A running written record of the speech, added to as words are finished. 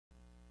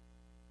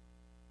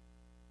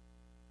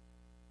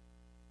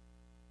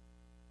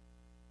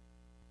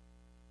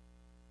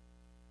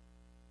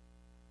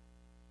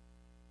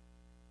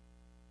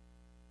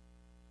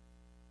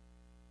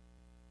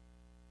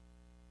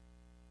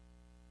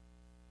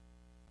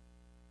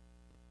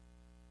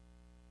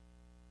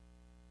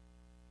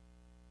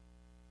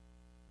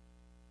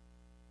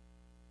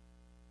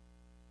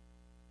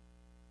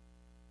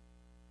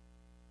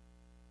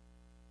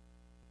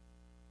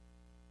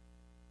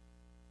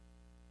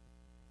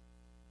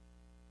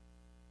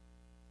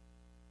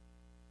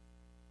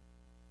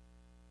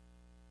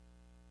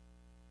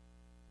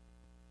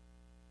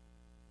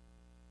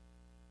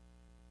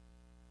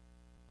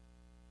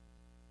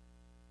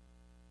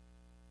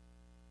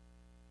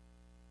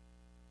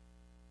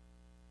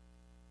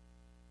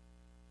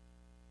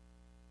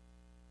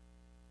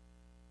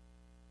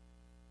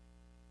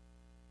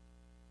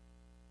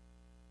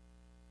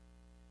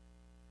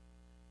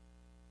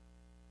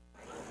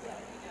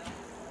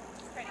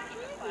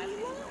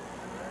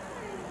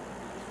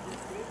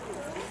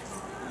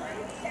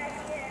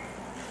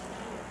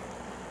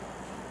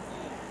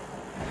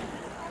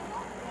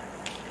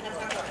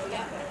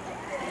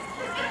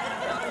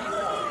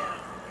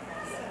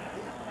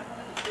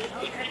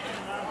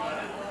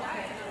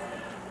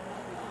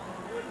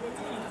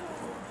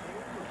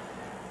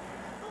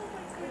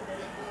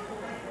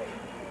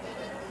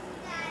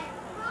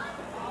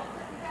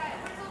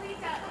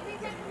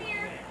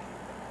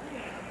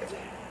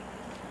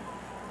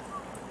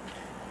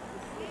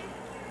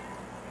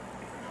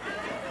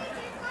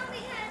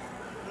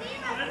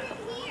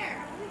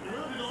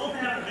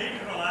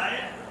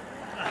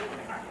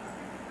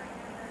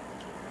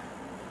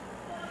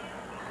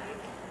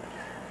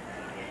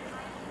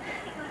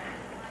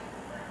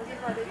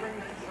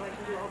so I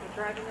can do all the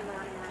driving and the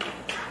running around.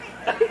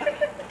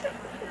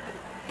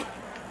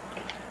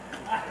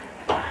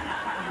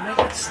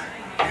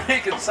 You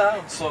make it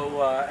sound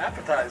so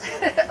appetizing.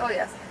 Oh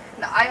yes.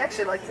 No, I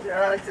actually like to do it.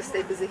 I like to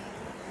stay busy.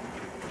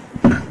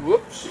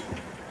 Whoops.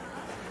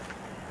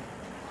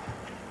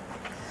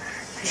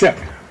 Check.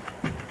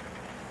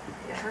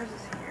 Yeah, hers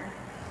is here.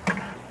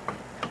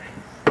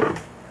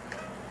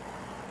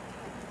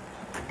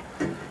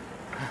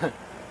 Uh-oh,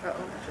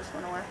 that just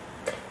went away.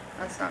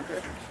 That's not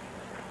good.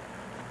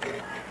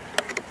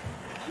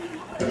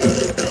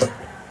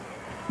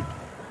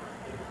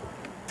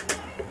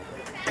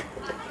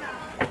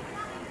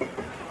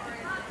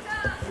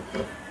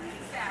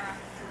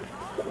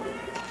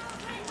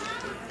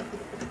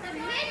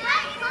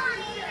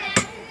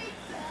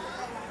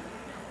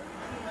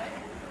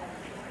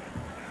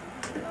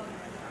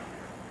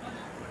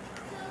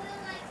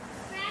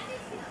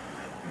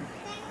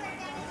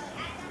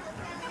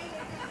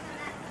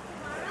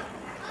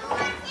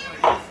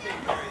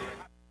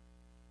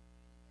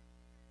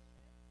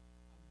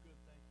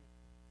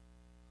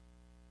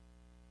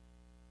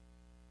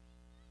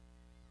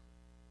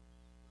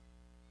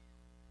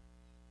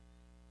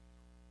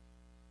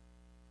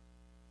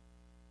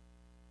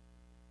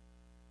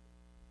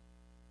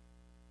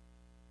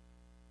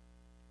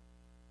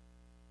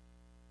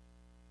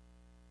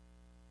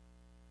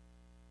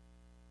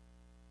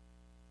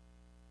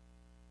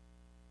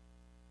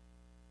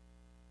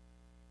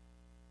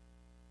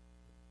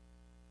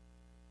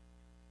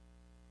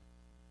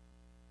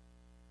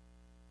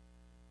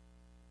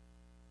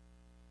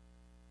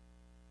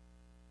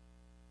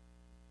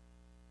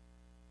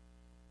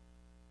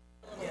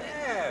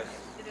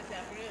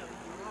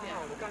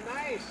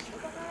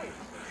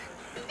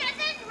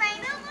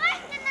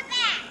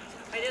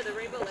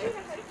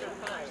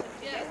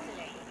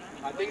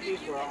 I think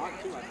these were on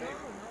too, I think.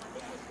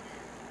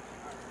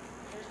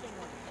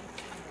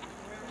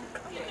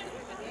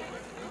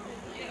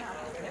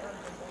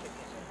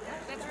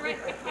 That's right.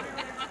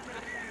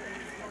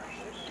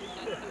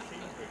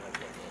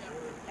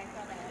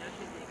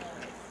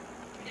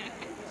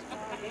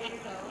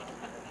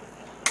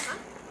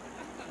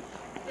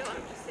 No,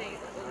 I'm just saying.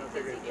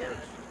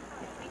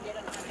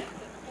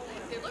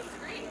 It looks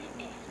great.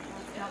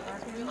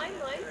 Mine.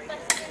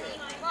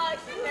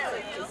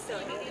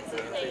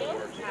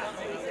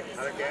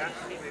 Out of gas?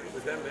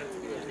 Was that meant to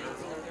be?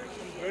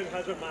 Where's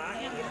husband Mark?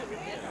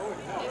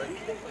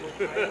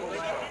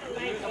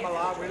 Come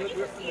along, we're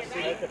from the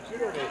city at the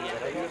computer lady,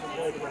 but I use them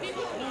very much.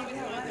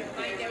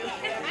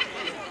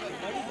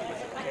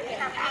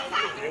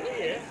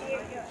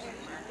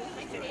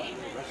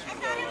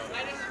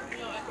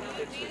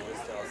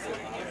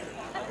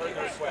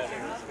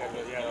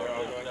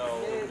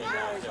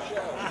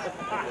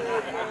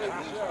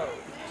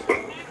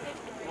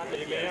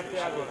 You may have to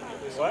have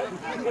what?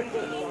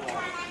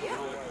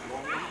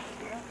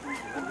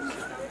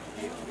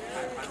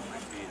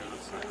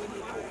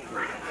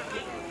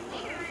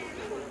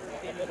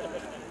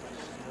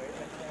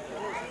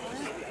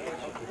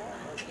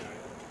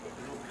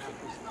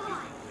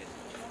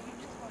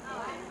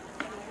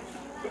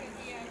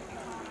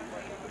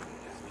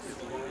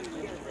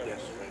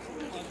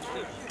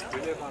 We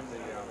live on the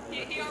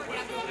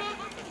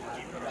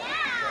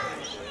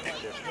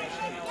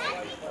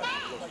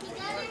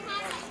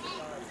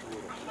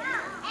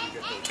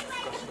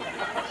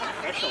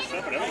special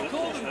stuff and everything.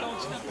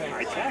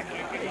 High tech.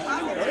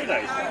 Very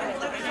nice.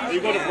 You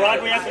go to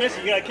Broadway after this?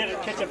 You gotta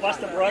catch a bus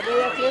to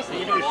Broadway after this? And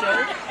you do a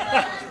show?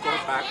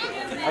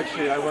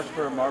 Actually, I work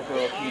for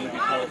Marlboro Community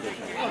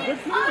Television. Oh, good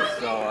for you.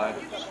 So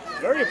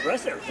very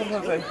impressive.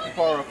 Sometimes I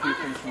borrow a few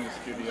things from the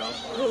studio.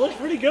 It looks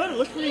pretty good. It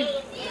looks pretty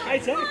high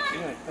tech.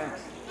 Yeah,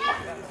 thanks.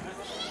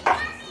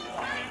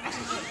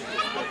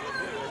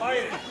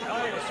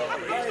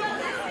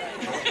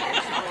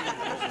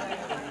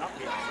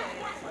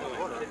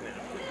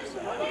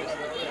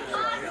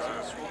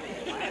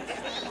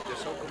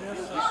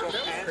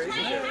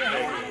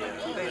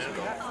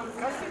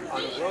 On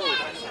the road,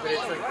 but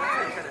it's like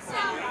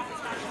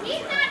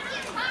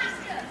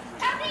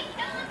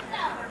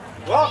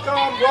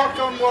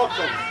welcome.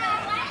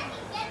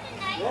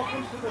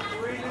 Welcome to the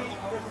TURINI.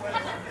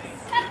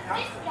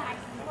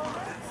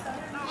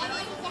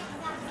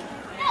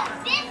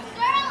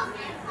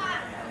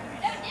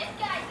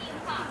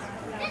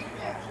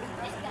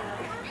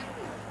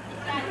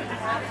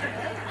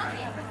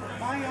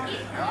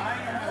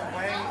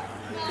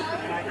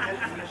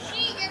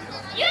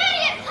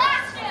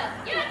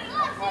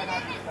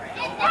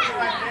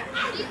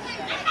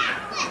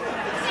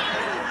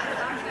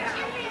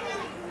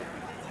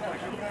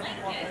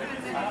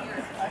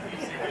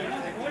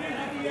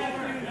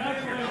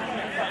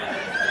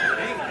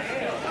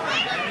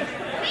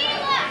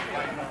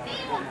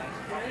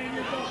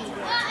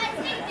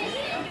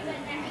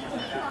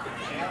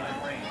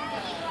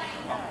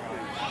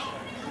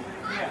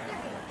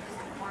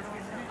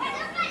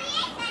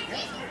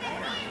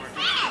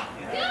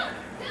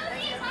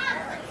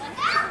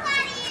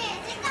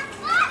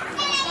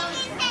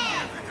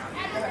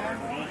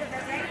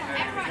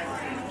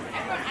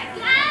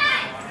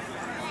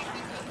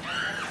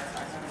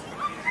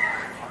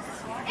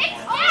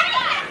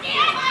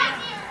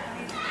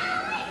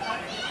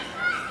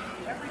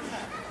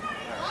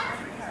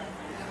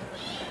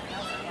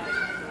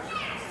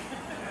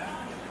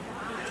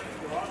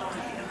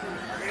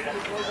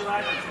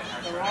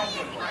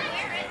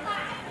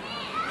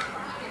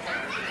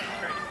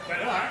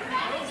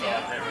 Yeah,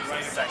 there was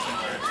a section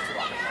where it's too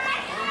long.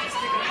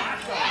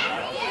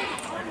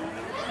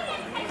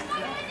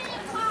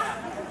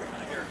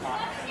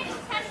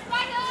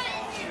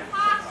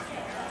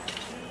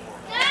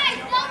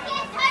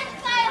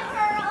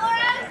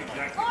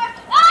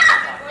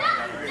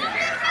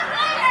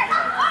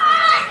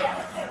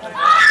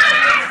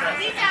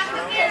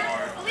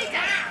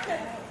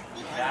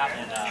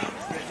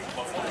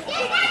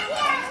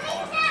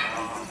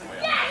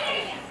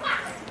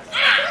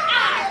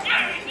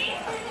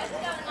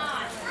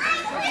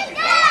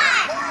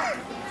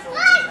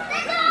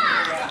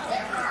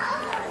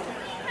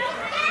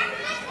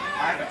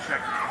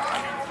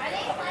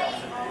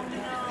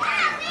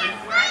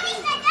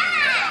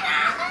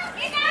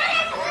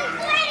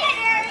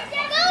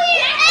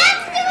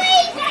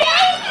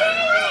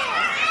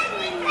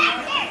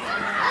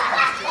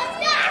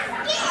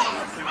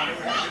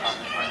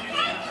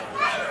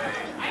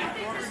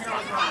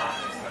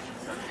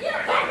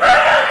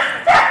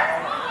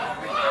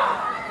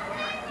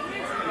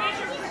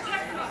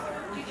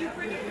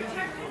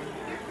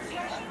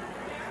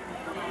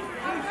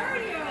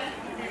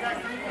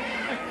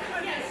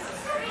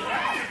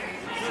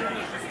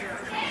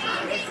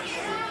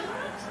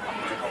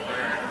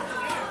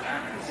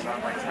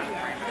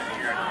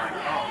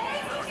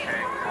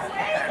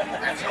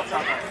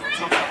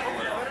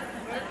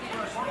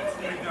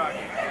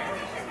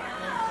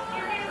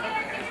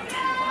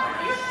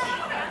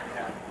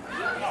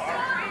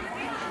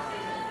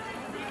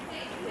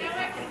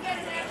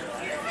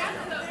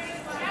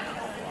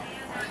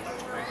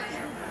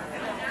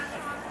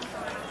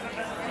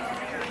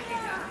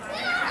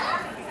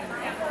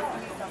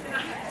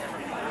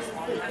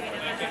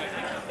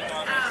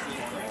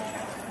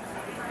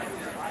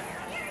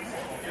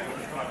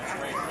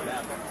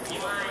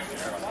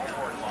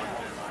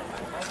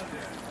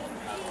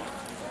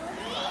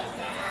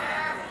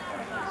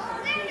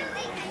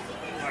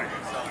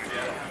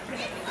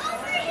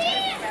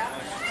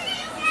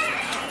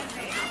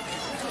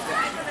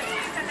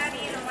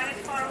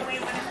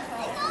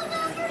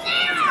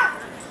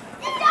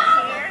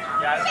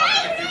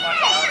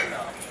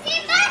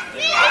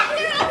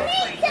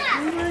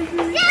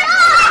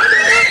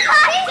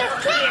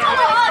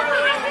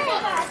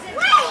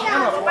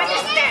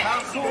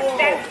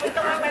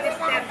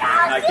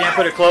 I can't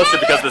put it closer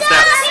because of the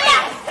steps.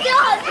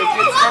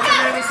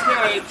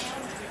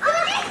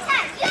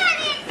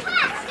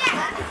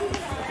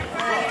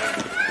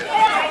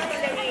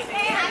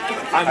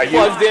 I'm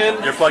plugged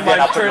in. You're plugged in.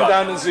 I'll Mic put you turned on.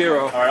 down to 0.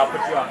 All right, I'll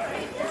put you on.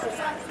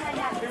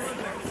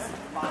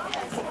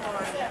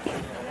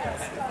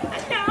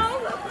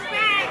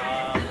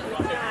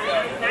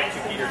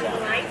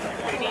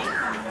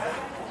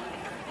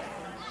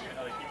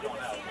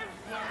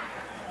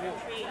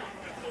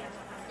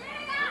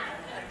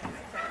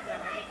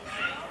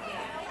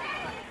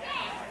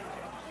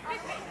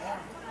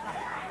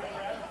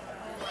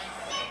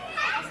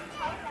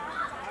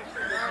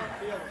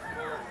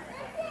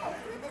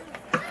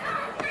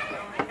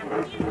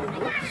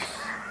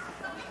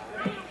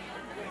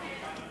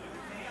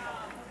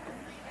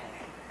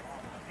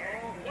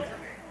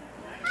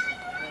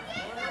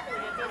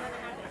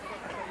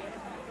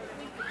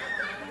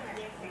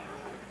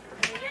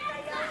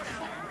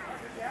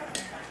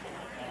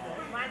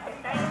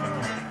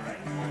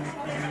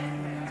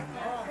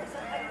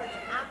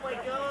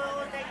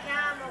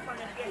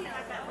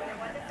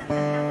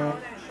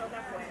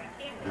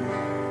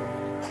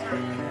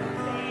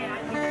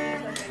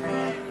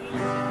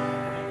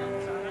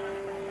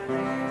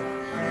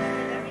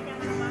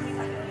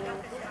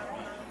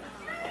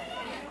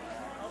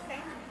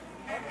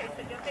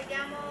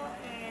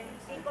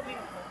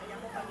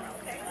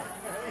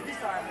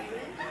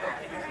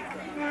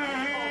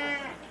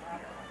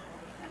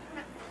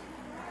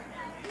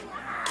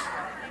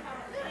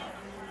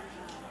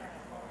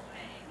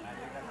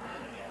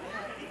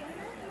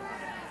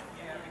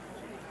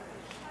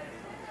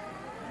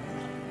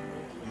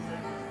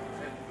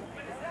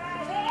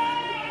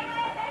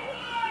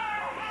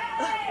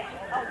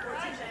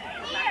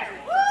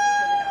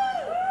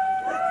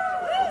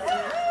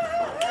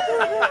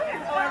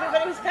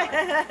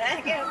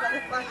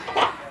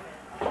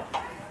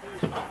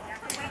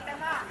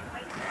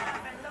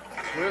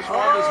 Where's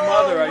Wanda's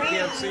mother? I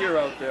can't see her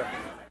out there.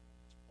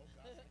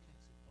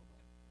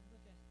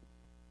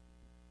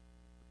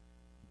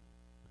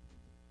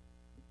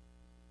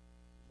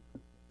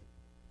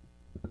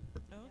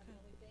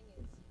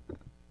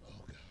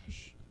 Oh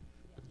gosh.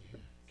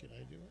 Can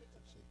I do it?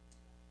 Let's see.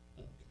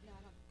 Okay.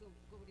 Go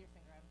with your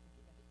finger. I don't think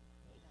you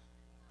can.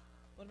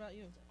 What about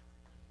you?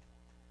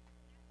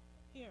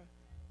 Here,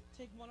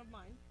 take one of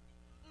mine.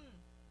 And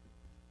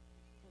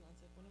I'll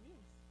take one of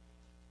yours.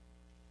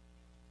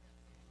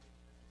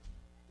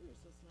 You're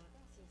so smart.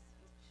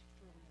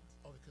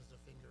 Oh, because the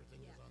finger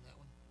thing is on that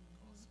one?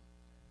 Awesome.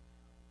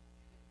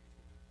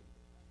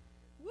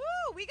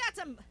 Woo! We got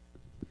some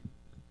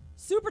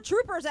super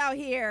troopers out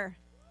here.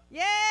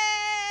 Yay!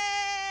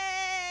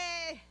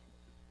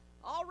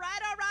 All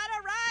right,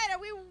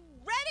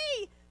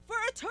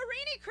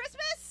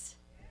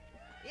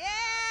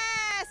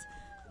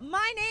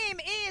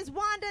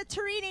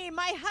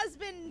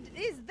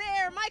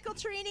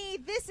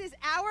 Turini. This is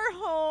our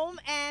home,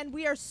 and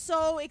we are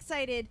so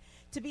excited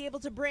to be able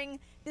to bring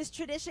this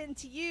tradition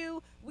to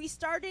you. We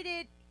started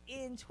it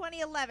in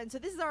 2011, so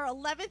this is our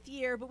 11th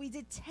year, but we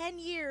did 10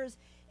 years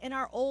in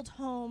our old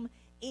home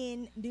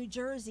in New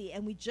Jersey,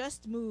 and we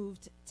just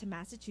moved to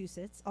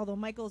Massachusetts, although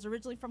Michael is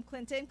originally from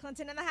Clinton.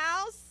 Clinton in the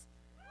house?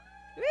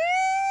 Whee!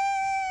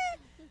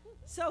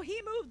 So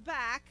he moved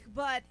back,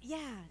 but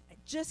yeah,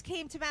 just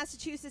came to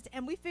Massachusetts,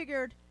 and we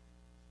figured,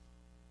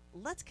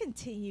 let's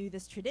continue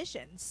this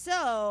tradition.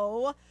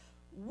 So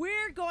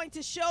we're going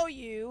to show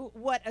you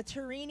what a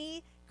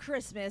Turini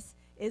Christmas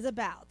is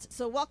about.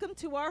 So welcome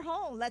to our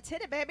home. Let's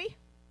hit it, baby.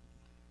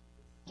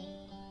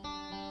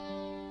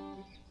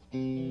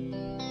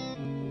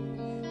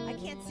 I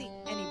can't see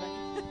anybody.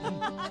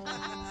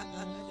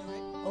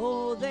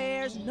 Oh,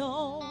 there's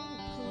no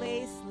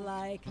place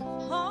like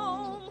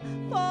home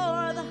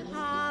for the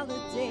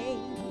holidays.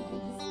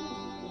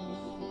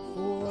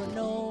 For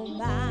no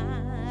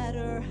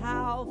matter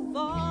how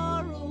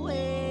far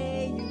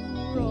away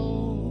you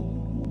roam,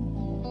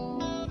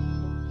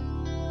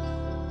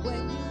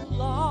 when you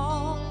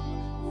long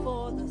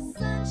for the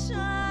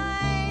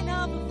sunshine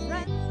of a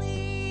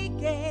friendly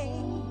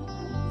gaze,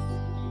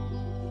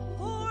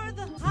 for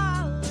the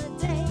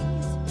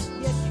holidays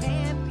you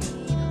can't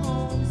beat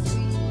home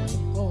sweet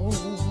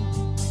home.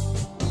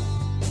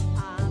 I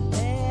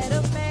met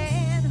a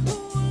man who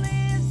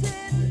lives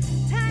in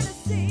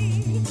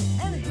Tennessee,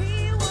 and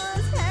he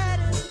was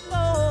headed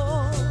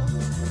for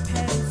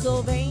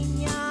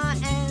Pennsylvania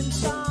and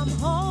some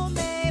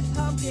homemade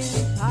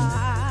pumpkin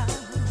pie.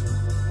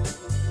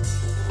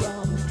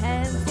 From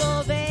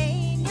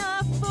Pennsylvania,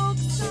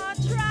 folks are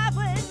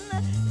traveling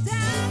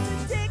down to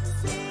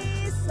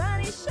Dixie's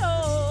sunny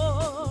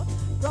shore.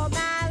 From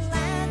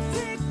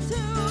Atlantic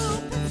to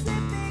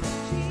Pacific,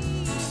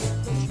 gee,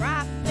 the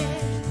traffic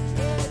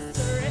is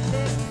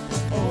terrific.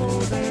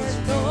 Oh, there's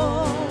no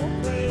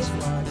place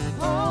like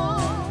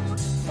home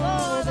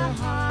for the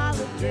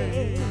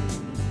holidays.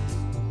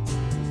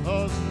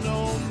 'Cause no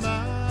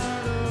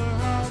matter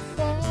how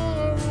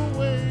far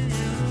away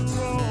you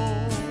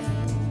roam,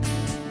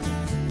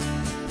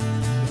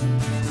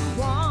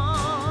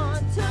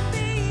 Want to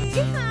be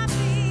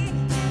happy in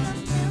a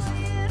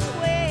million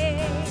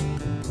ways.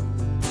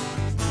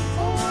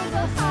 For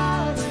the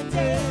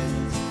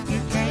holidays, you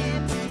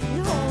can't be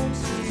home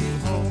sweet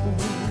home.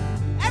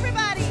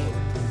 Everybody!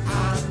 I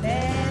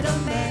met a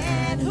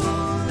man who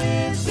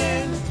lives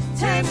in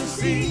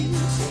Tennessee,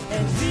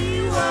 and he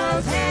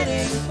was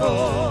heading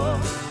for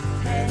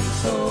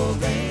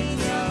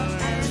Pennsylvania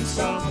and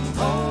some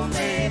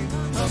homemade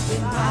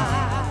pumpkin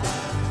pie.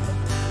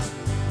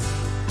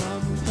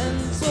 From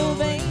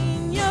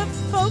Pennsylvania,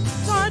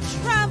 folks are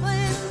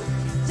traveling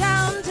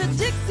down to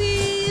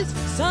Dixie's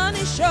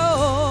sunny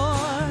shore.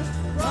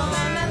 From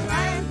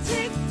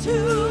Atlantic to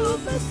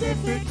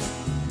Pacific,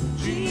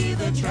 gee,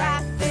 the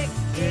traffic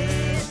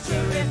is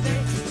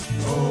terrific.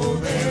 Oh,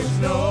 there's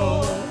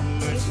no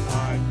place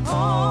like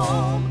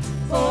home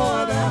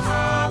for the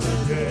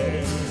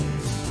holidays.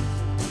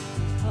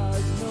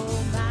 'Cause no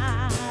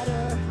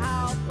matter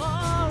how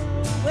far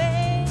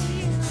away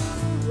you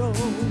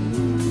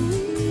roam,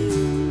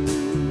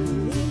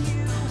 if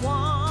you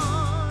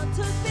want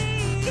to be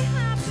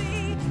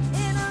happy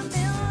in a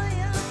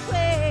million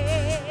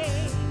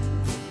ways,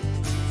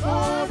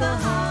 for the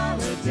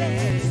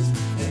holidays,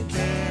 it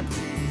can't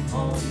be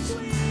home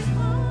sweet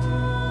home.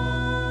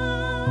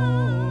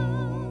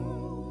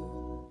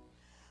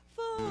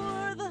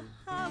 For the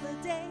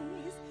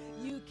holidays,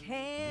 you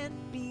can't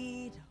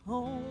beat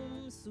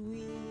home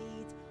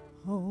sweet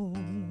home.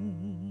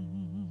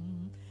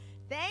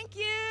 Thank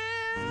you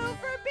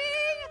for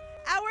being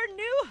our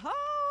new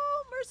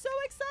home. We're so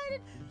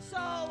excited. So,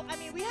 I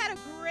mean, we had a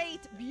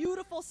great,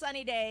 beautiful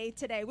sunny day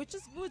today, which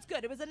was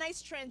good. It was a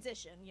nice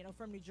transition, you know,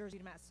 from New Jersey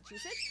to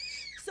Massachusetts.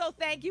 So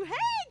thank you. Hey,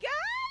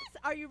 guys,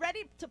 are you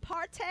ready to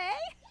partay?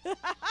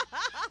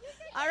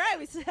 All right,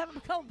 we still have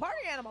become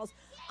party animals.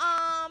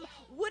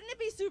 Wouldn't it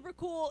be super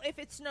cool if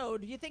it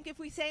snowed? Do you think if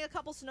we sang a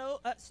couple snow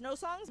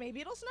songs,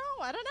 maybe it'll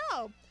snow? I don't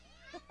know.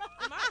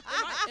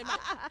 It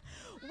might.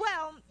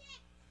 Well,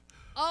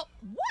 oh,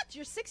 what?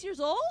 You're 6 years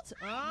old?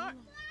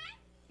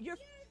 You're.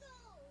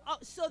 Oh,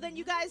 so then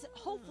you guys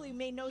hopefully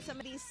may know some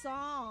of these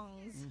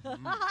songs.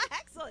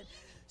 Excellent.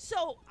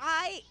 So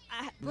I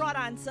brought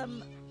on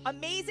some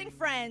amazing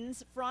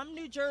friends from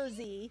New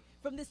Jersey,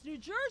 from this New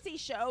Jersey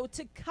show,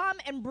 to come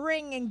and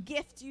bring and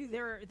gift you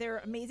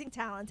their amazing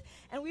talent.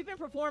 And we've been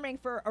performing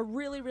for a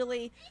really,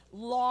 really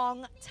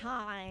long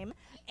time.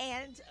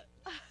 And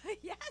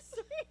yes,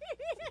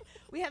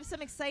 we have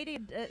some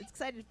excited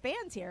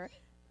fans here.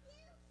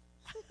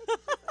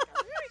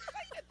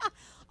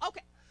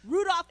 Okay.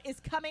 Rudolph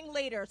is coming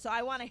later, so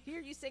I want to hear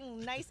you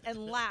sing nice and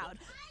loud.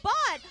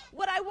 But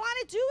what I want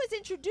to do is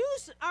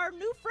introduce our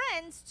new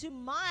friends to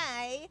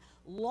my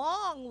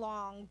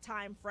long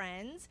time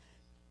friends,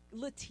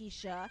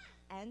 Letitia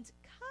and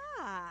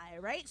Kai,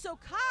 right? So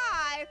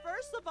Kai,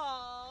 first of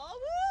all,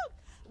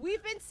 woo,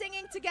 We've been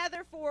singing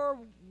together for,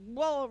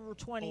 well, over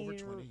 20, Over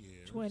 20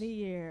 years. 20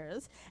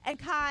 years. And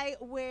Kai,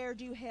 where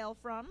do you hail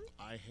from?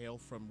 I hail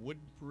from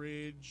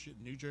Woodbridge,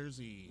 New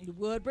Jersey.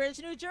 Woodbridge,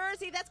 New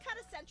Jersey. That's kind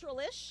of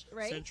central-ish,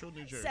 right? Central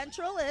New Jersey.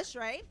 Central-ish,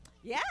 right?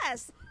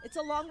 Yes. It's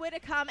a long way to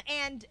come.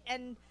 And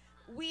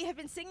we have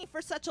been singing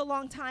for such a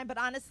long time, but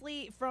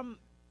honestly, from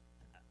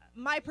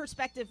my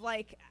perspective,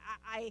 like,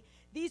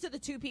 these are the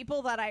two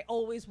people that I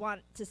always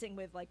want to sing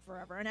with, like,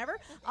 forever and ever.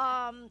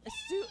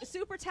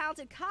 Super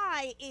talented.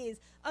 Kai is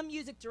a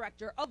music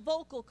director, a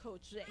vocal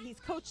coach. He's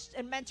coached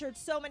and mentored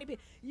so many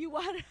people. You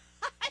want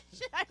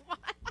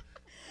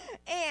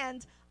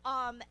and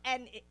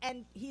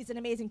he's an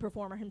amazing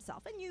performer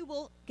himself, and you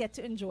will get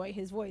to enjoy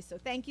his voice. So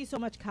thank you so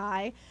much,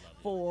 Kai,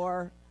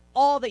 for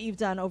all that you've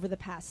done over the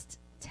past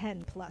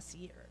 10 plus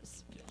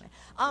years.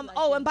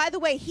 And by the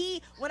way,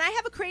 when I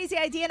have a crazy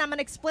idea, and I'm going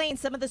to explain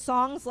some of the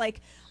songs,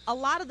 like a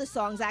lot of the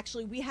songs,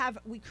 actually,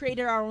 we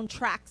created our own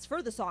tracks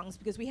for the songs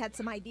because we had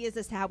some ideas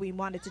as to how we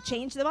wanted to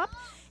change them up.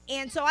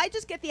 And so I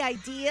just get the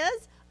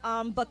ideas,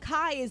 but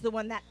Kai is the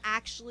one that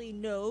actually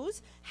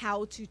knows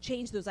how to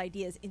change those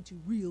ideas into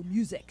real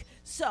music.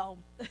 So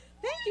thank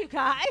you,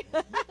 Kai.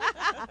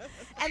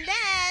 And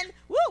then,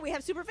 we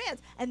have super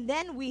fans. And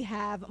then we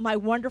have my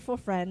wonderful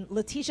friend,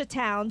 Letitia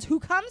Towns, who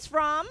comes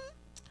from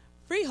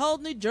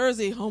Freehold, New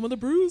Jersey, home of the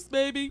Bruce,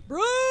 baby.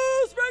 Bruce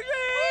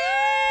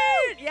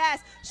Springsteen! Yes.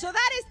 So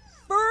that is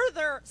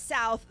further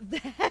south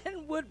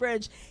than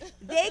Woodbridge.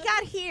 They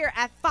got here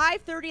at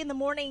 5:30 in the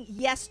morning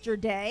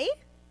yesterday.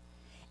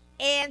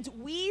 And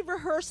we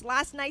rehearsed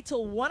last night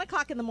till 1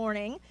 o'clock in the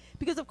morning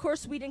because, of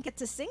course, we didn't get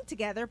to sing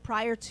together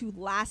prior to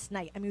last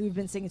night. I mean, we've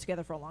been singing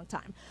together for a long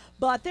time.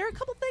 But there are a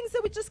couple things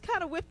that we just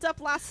kind of whipped up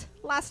last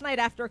night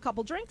after a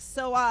couple drinks.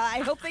 So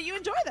I hope that you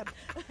enjoy them.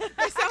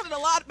 They sounded a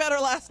lot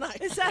better last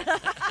night.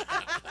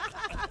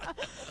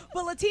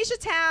 But Letitia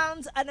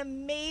Towns, an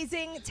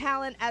amazing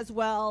talent as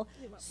well.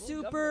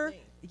 Super,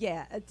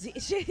 yeah,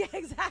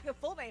 exactly,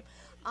 full name.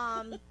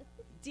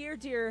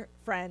 Dear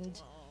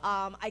friend.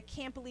 I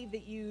can't believe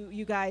that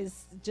you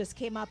guys just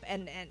came up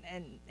and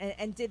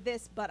did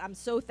this, but I'm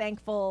so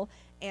thankful,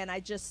 and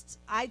I just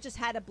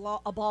had a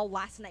ball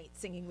last night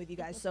singing with you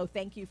guys. So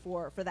thank you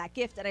for that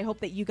gift, and I hope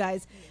that you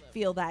guys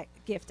feel that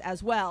gift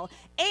as well.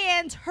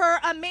 And her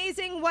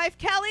amazing wife,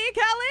 Kelly.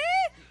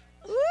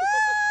 Woo!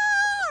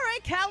 All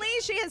right, Kelly.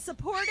 She has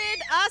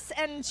supported us,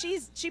 and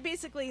she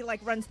basically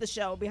like runs the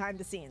show behind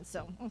the scenes.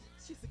 So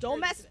don't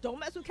mess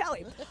with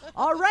Kelly.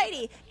 All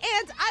righty,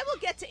 and I will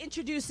get to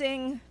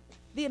introducing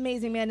the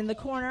amazing man in the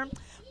corner.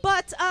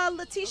 But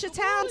Letitia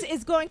Towns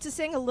is going to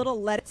sing a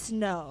little Let It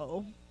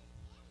Snow.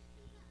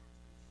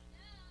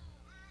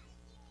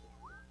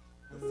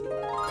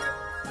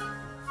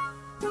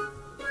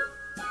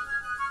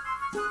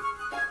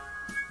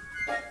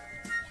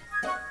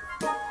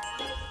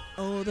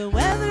 Oh, the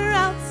weather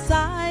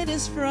outside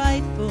is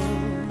frightful,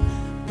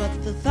 but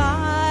the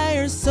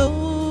fire's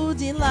so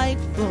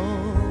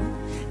delightful.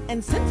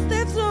 And since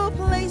there's no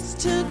place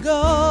to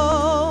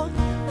go,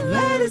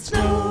 let it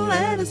snow,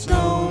 let it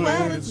snow,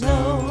 let it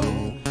snow.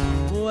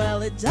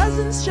 Well, it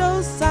doesn't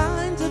show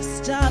signs of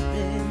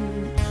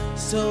stopping,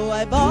 so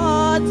I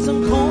bought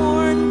some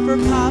corn for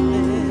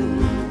popping.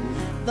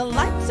 The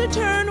lights are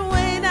turned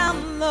way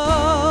down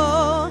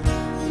low.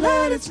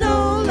 Let it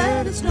snow,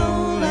 let it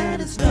snow,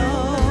 let it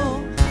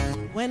snow.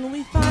 When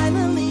we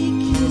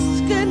finally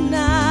kiss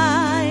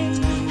goodnight,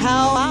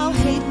 how I'll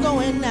hate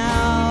going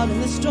out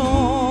in the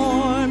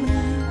storm.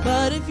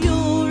 But if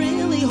you'll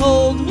really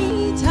hold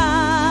me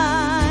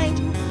tight,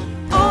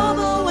 all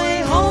the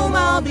way home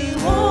I'll be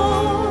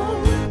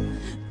warm.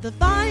 The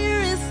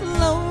fire is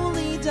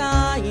slowly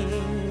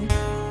dying,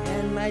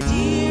 and my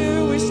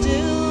dear, we're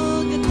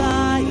still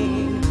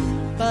goodbying.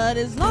 But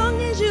as long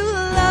as you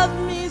love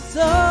me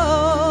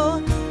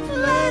so,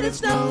 let it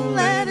snow,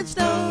 let it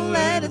snow,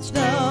 let it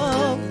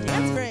snow.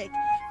 Dance break.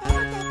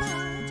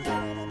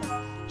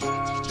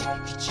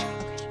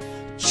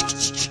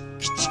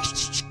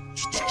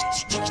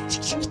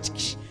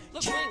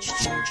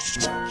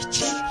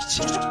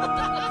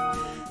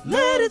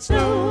 Let it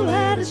snow,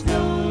 let it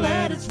snow,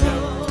 let it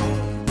snow.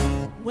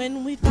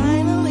 When we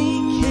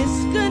finally kiss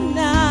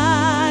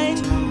goodnight,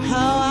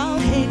 how I'll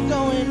hate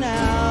going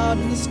out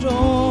in the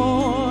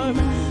storm.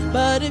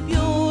 But if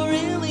you'll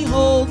really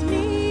hold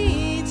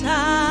me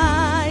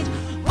tight,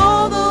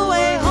 all the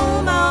way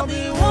home I'll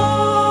be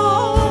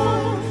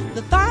warm.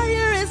 The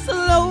fire is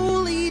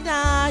slowly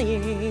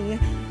dying,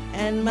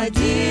 and my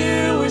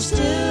dear, we're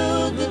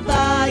still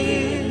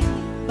goodbying.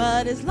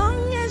 But as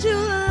long as you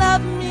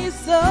love me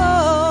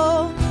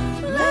so,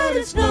 let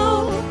it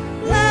snow,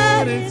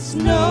 let it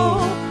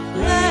snow,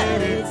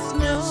 let it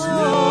snow.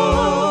 Snow.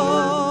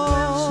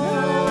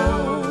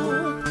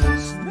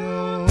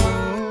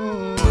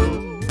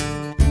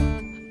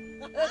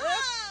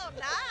 Oh,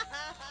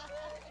 nice.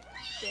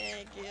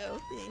 Thank you,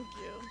 thank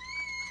you.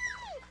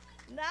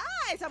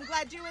 Nice. I'm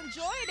glad you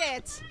enjoyed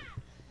it.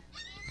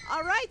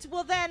 All right.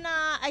 Well, then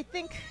I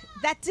think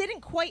that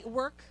didn't quite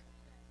work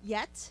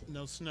yet.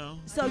 No snow.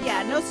 So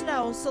yeah, no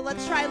snow. So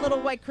let's try a little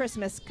White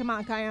Christmas. Come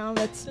on, Kion.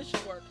 Let's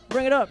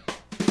bring it up.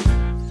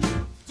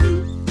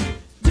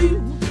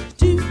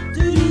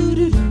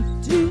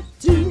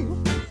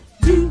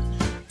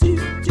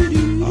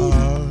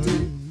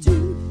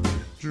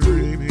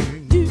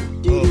 Dreaming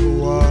of a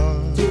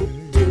white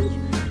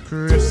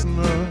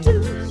Christmas,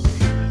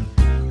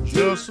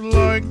 just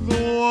like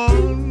the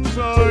ones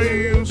I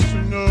used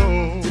to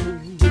know,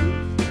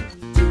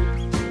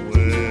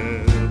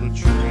 where the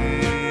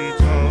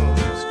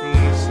treetops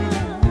glisten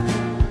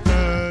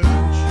and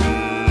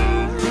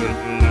children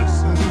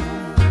listen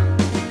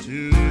to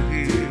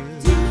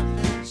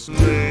hear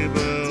sleigh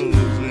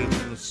bells in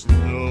the snow.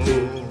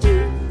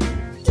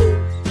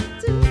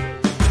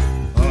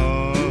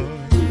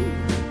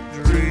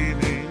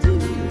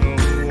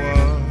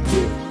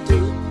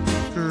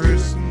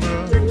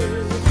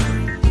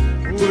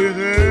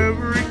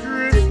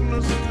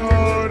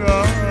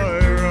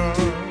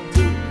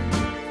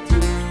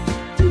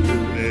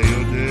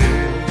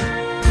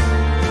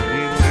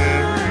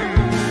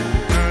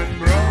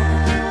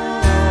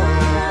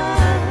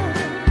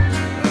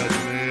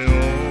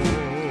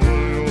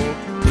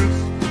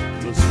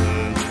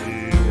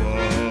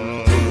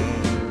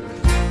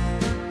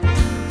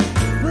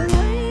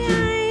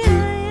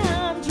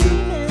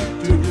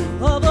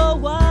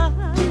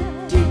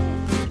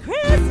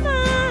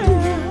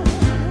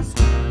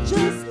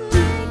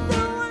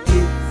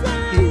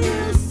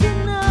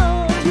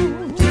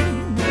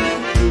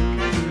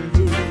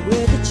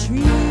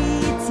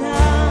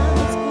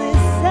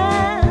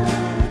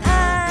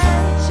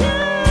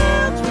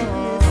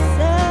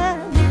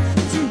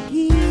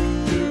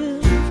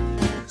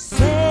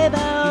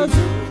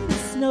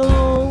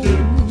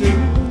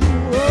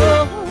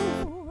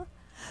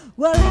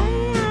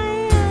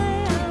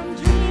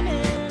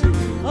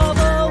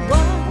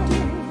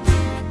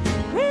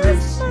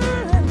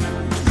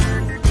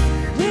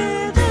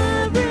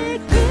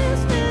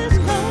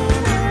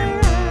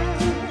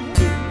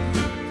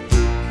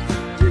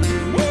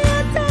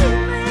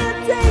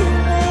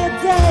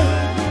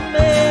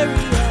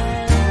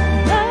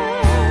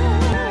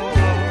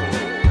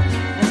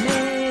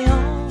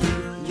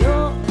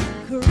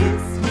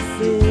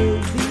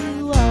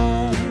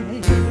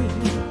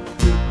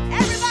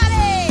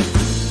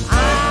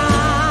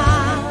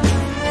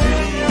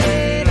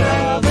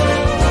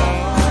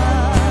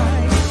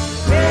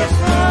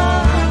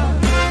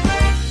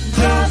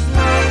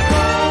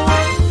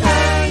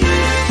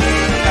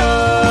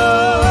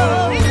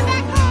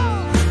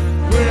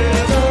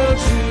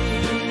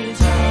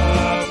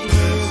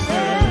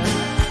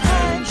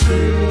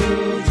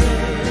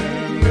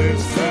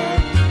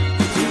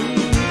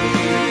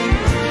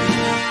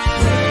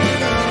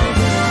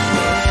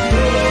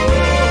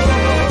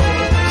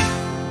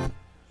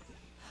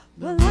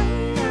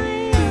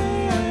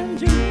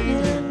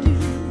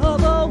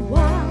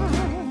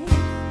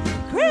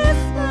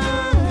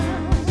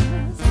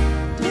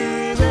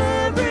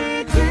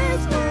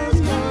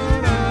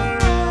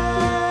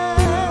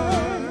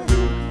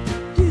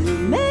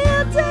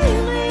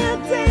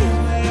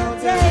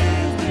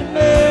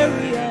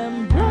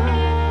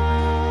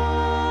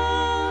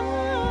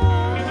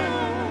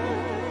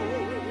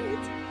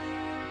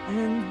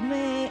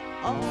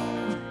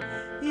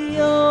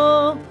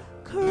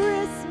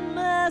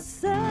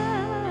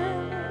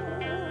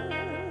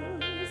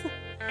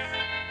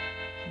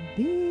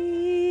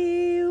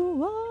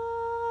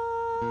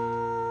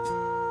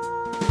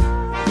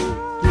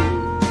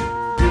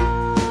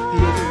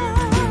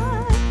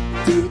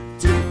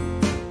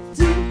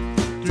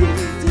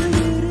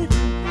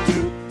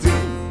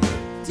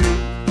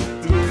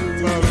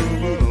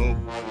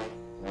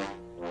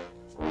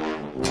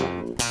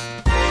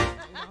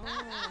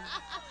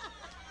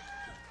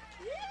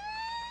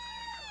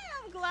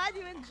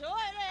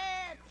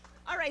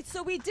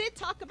 So we did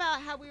talk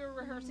about how we were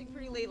rehearsing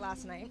pretty late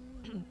last night.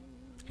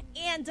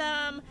 And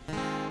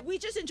we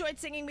just enjoyed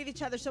singing with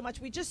each other so much.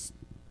 We just,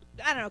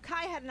 I don't know,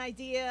 Kai had an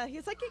idea. He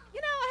was like,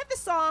 you know, I have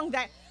this song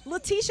that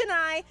Letitia and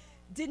I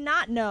did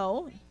not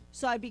know.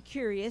 So I'd be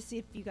curious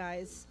if you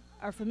guys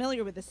are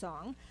familiar with the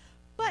song.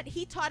 But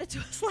he taught it to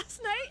us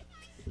last night.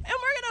 And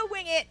we're going to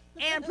wing it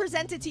and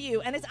present it to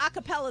you. And it's a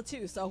cappella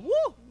too. So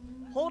woo,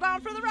 hold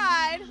on for the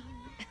ride.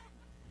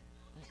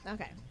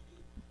 Okay.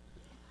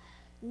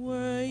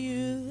 Were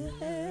you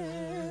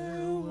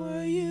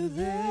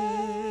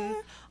there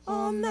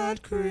on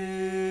that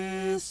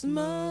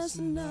Christmas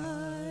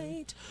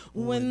night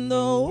when the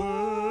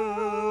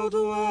world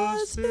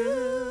was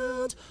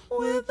filled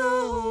with the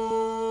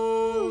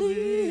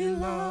holy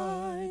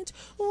light?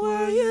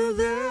 Were you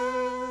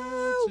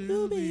there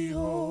to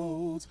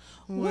behold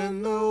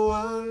when the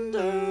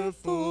wonder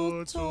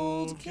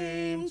foretold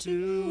came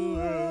to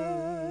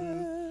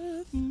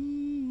earth?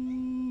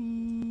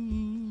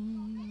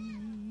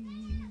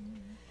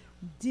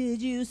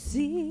 Did you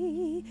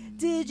see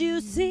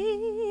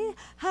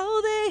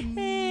how they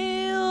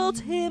hailed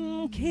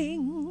him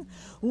king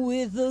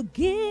with a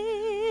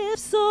gift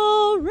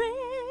so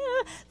rare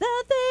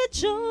that they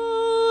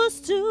chose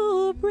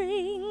to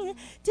bring.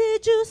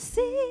 Did you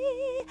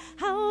see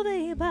how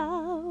they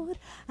bowed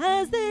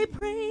as they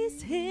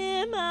praised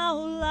him out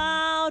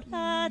loud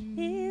at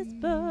his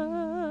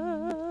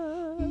birth?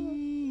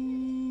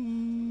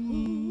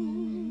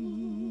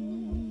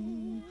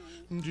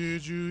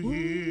 Did you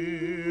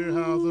hear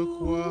how the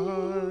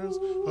choirs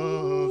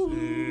of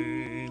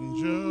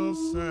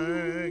angels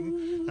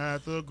sang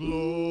at the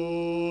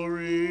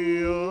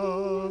glory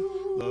of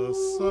the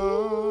sight?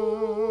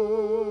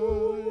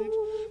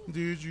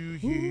 Did you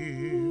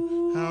hear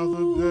how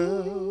the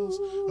bells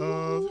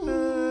of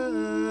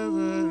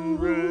heaven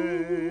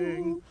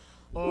rang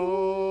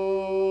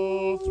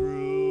all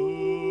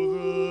through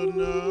the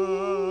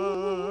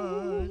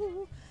night?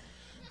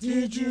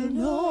 Did you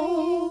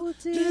know,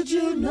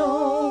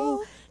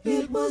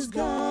 it was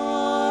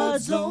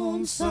God's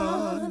own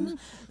Son,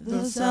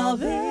 the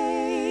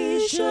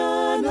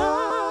salvation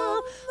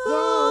of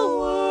the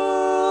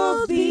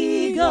world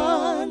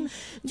begun?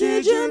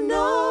 Did you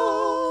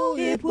know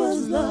it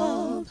was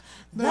love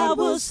that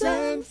was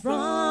sent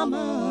from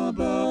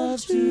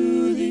above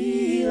to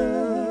the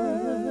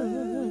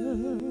earth?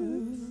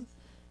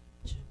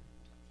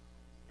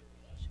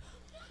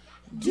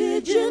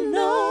 Did you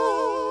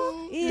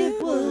know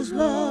it was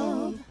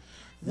love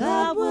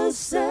that was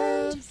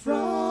sent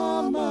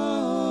from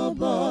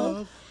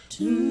above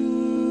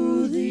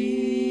to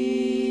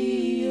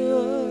the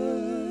earth?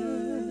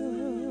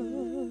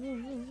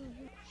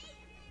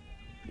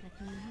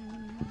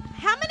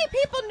 How many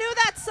people knew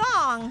that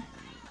song?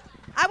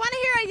 I want to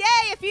hear a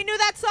yay if you knew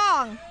that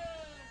song.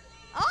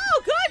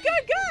 Oh, good,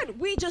 good, good.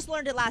 We just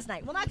learned it last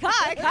night. Well, not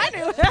I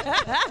knew.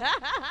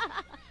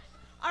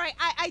 All right,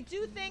 I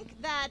do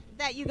think that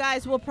you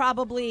guys will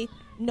probably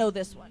know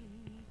this one.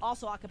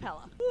 Also a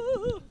cappella.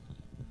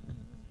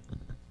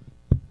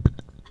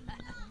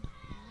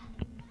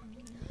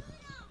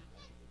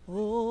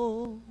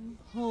 Oh,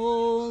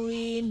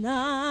 holy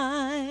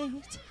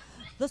night,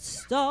 the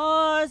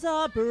stars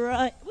are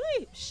bright,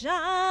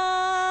 shining.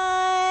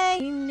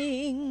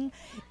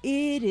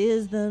 It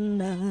is the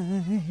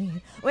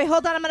night. Wait,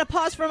 hold on. I'm going to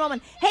pause for a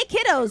moment. Hey,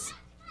 kiddos.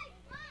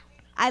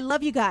 I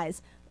love you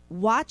guys.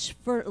 Watch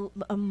for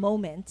a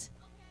moment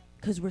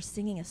because we're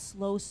singing a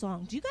slow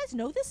song. Do you guys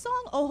know this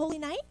song, Oh Holy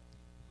Night?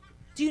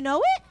 Do you know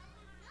it?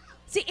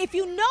 See, if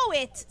you know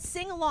it,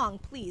 sing along,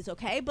 please,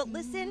 okay? But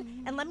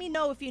listen and let me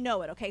know if you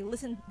know it, okay?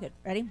 Listen. Good.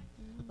 Ready?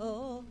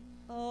 Oh,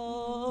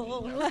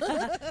 oh.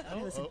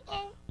 Listen.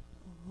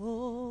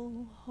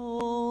 Oh,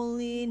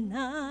 holy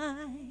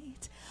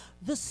night,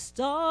 the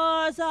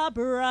stars are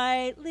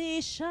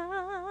brightly shining.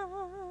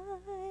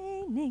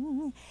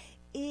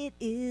 It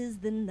is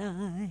the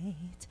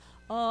night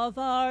of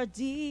our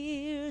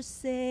dear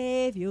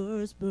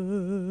Savior's birth.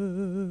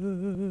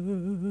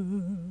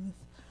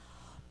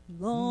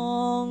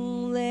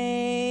 Long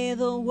lay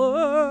the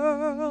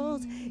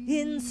world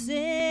in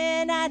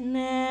sin and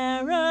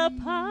error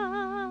pining,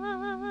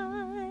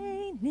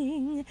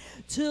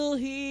 till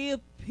he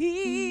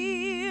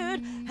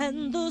appeared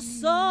and the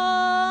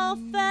soul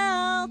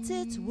felt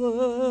its worth.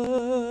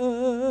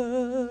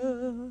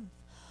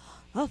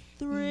 A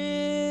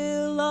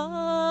thrill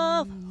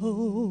of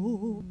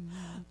hope,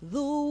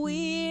 the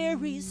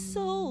weary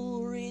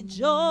soul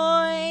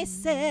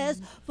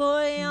rejoices,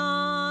 for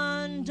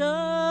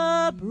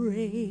yonder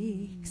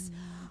breaks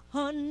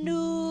a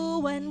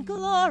new and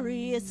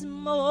glorious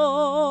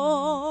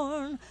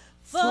morn.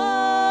 Fall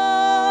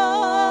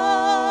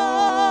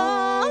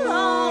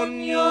on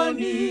your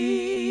knees,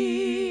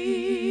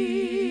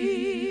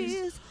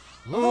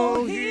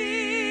 oh, hear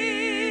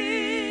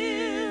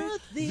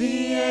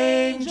the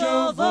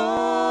angel voices,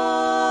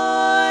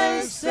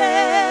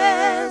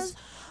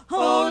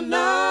 oh,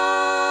 night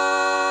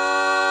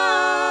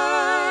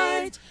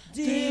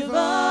divine,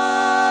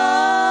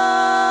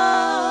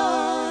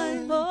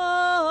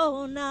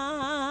 oh,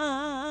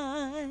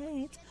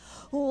 night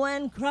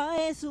when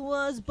Christ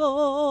was born,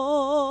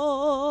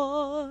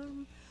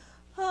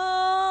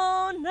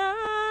 oh,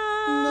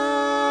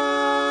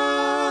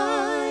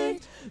 night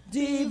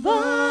divine,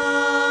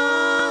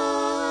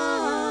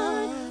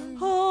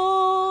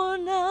 oh,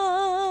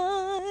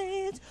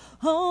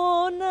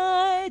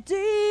 night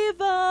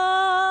divine.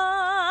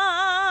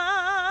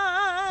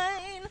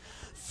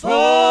 Fall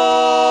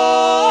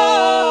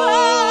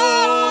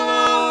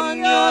on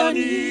your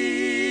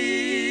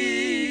knees,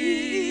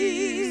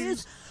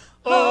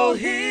 oh,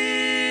 hear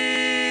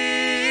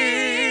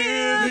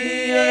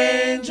the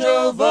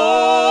angel voices,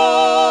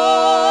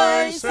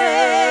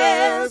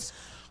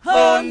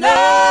 oh, night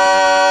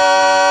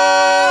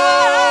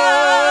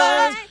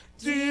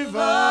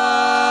divine,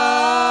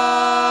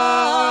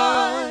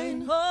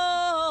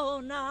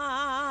 oh,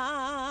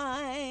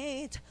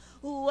 night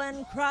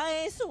when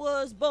Christ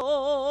was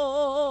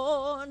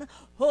born,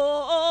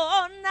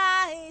 oh,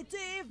 night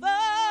divine,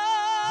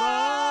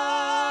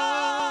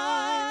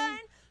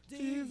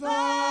 divine,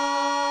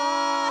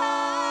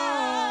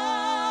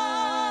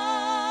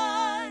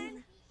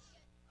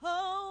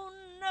 oh,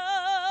 night,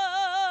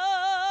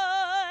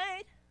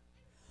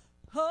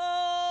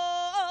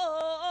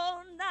 oh,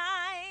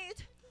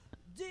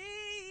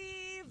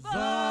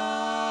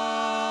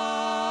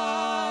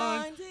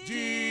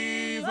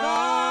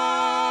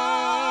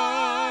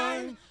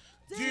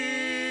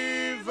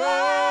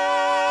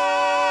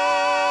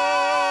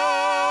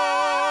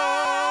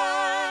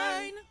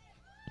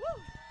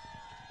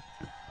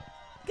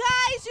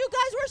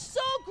 guys were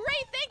so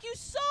great. Thank you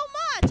so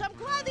much. I'm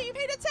glad that you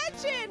paid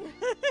attention.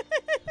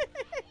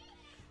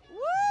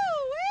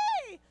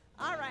 Woo-wee.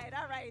 All right.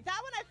 That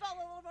one I felt a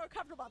little more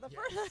comfortable. The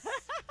first.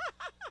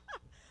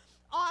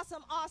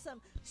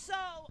 Awesome. So,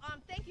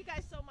 thank you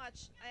guys so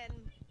much.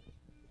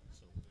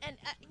 And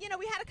you know,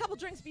 we had a couple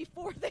drinks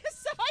before this,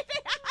 so I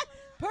think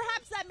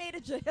perhaps that made a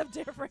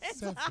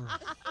difference.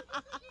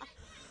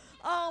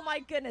 Oh, my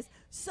goodness.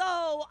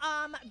 So,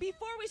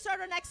 before we start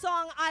our next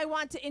song, I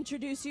want to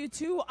introduce you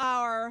to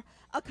our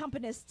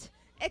accompanist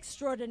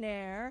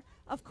extraordinaire,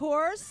 of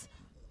course,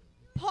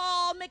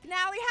 Paul McNally.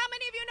 How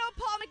many of you know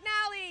Paul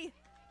McNally?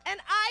 An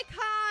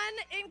icon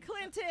in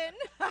Clinton.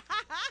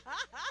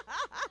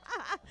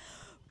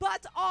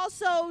 But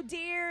also,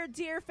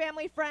 dear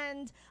family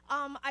friend,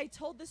 I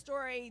told the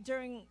story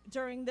during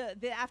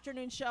the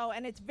afternoon show,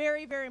 and it's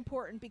very, very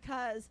important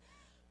because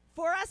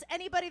for us,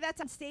 anybody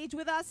that's on stage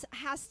with us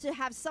has to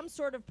have some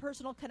sort of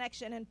personal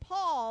connection, and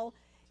Paul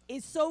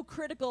is so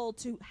critical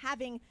to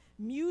having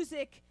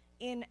music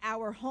in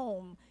our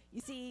home.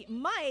 You see,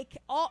 Mike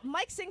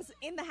sings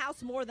in the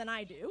house more than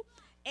I do,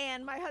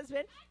 and my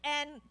husband,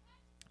 and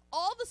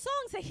all the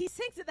songs that he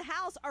sings in the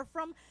house are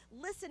from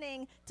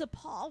listening to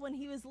Paul when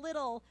he was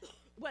little,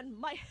 when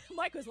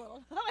Mike was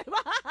little.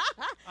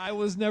 I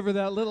was never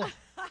that little.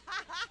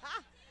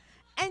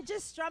 And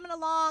just strumming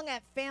along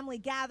at family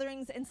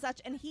gatherings and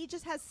such. And he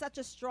just has such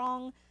a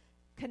strong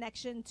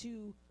connection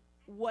to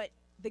what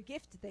the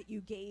gift that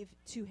you gave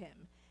to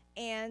him.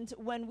 And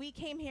when we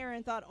came here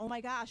and thought, oh my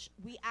gosh,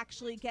 we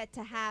actually get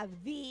to have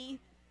the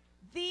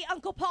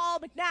Uncle Paul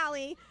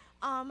McNally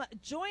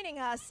joining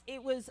us,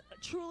 it was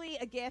truly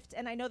a gift.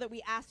 And I know that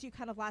we asked you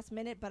kind of last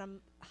minute, but I'm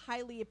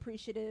highly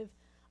appreciative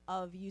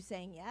of you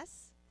saying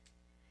yes.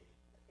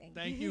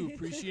 Thank you.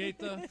 Appreciate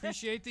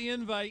the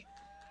invite.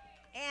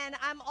 And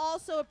I'm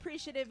also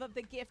appreciative of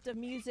the gift of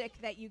music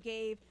that you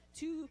gave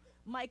to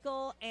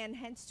Michael and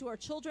hence to our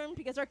children,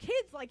 because our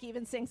kids like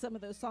even sing some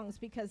of those songs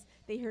because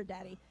they hear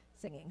Daddy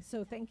singing.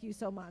 So thank you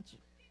so much.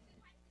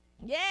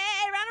 Yay!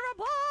 Round of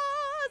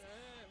applause!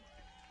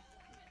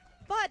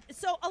 But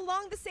so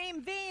along the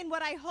same vein,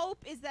 what I hope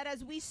is that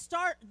as we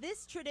start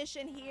this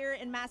tradition here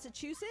in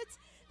Massachusetts,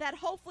 that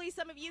hopefully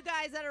some of you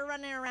guys that are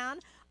running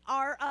around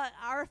are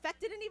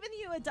affected, and even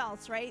you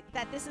adults, right?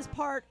 That this is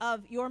part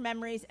of your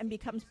memories and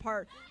becomes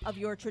part of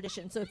your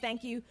tradition. So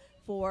thank you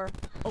for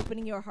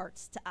opening your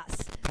hearts to us.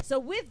 So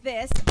with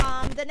this,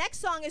 the next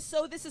song is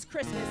So This Is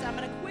Christmas. I'm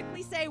going to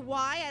quickly say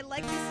why I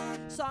like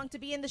this song to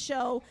be in the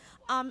show.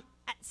 At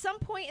some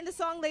point in the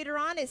song later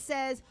on, it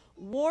says,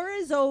 "War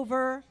is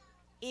over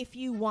if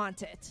you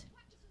want it."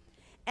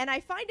 And I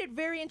find it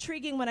very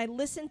intriguing when I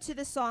listen to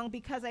the song,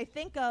 because I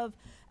think of,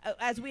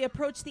 as we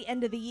approach the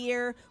end of the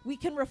year, we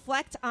can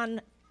reflect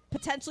on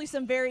potentially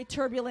some very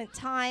turbulent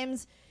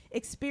times,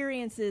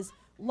 experiences,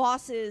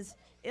 losses,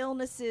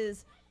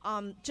 illnesses,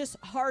 just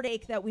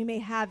heartache that we may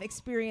have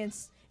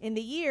experienced in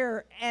the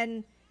year.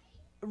 And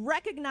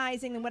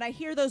recognizing that when I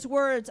hear those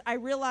words, I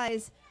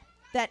realize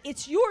that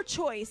it's your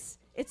choice,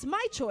 it's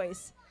my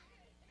choice,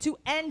 to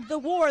end the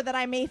war that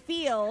I may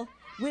feel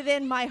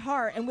within my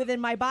heart and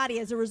within my body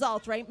as a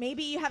result, right?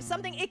 Maybe you have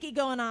something icky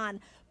going on,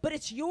 but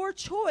it's your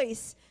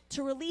choice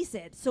to release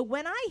it. So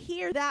when I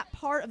hear that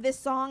part of this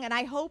song, and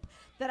I hope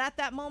that at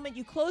that moment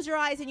you close your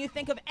eyes and you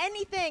think of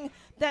anything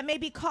that may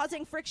be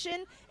causing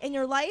friction in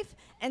your life,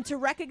 and to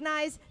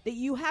recognize that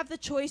you have the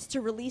choice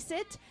to release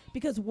it,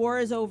 because war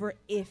is over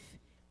if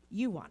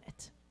you want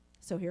it.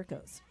 So here it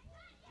goes.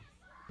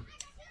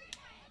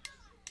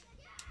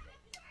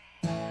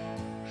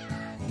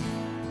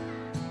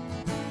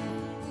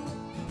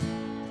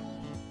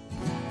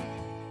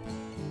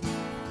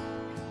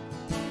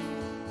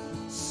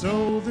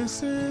 So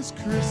this is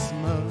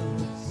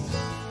Christmas,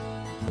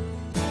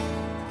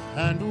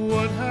 and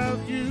what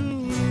have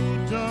you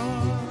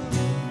done?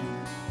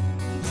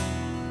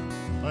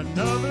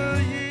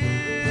 Another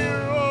year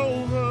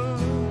over,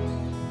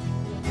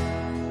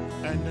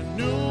 and a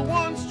new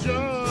one's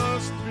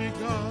just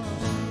begun.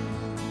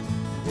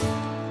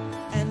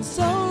 And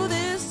so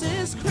this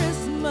is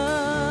Christmas.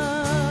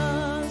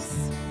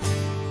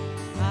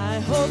 I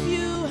hope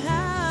you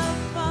have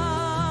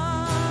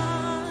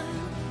fun.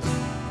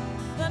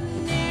 The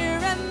near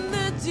and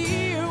the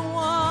dear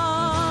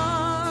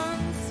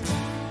ones,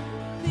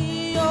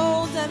 the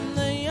old and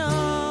the young.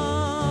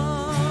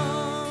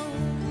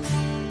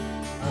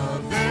 A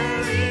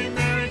very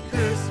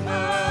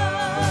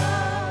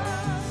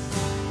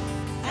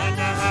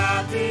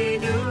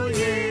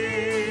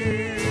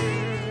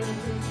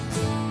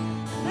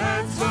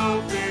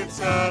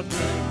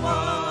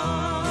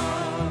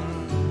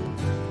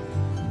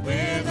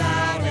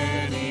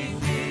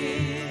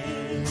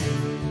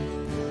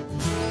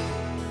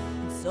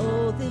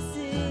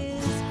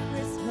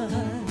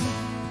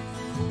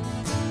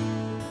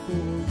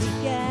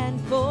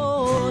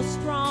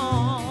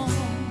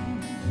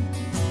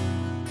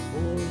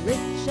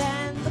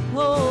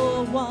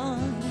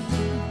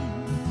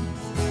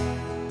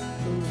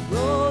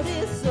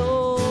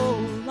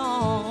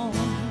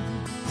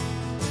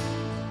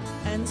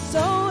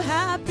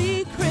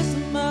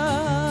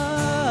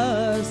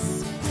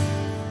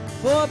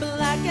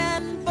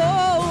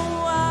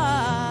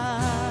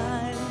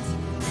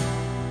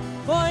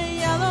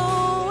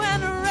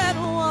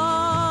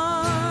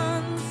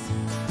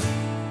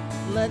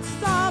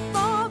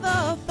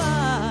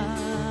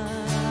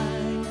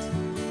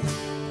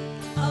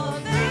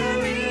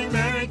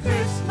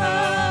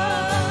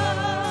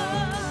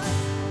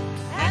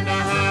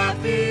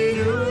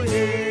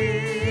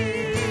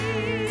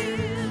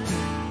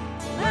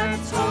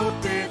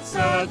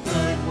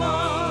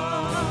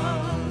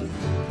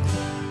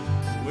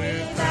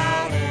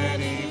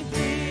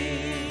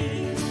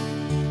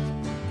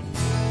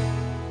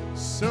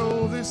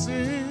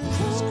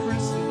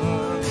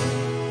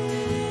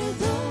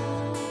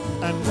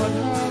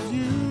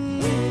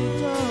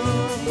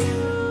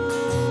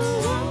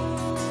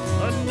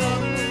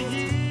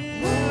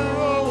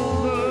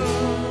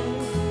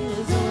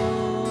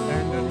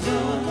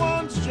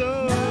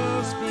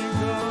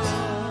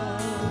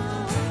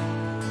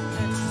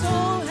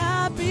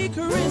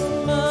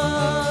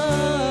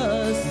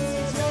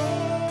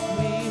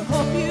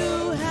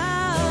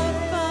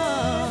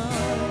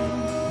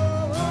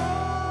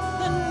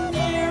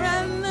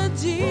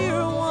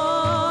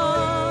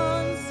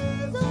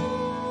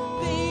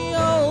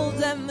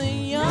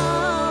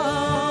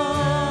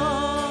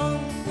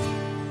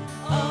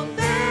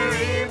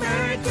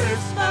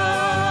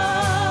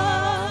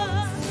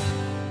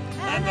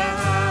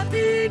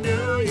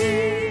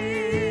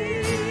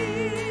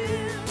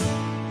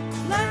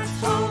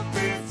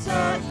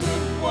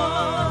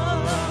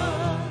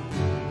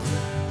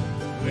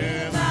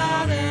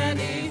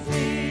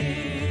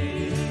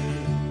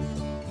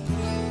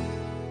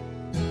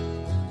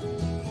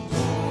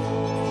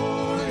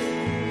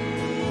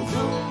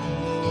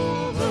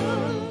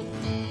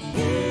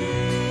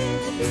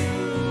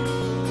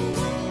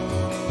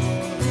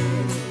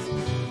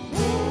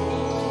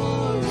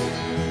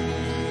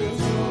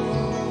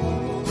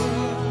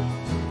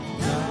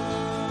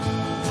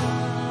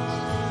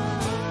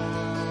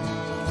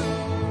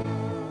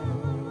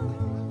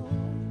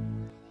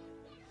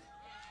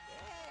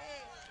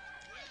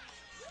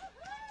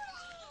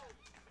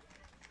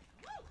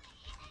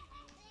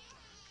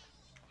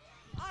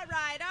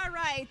right, all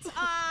right.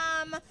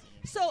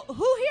 So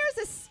who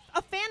here is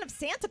a fan of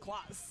Santa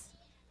Claus?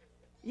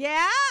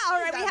 Yeah? All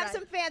right, we have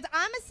some fans.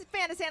 I'm a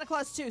fan of Santa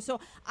Claus too. So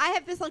I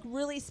have this like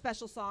really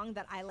special song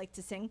that I like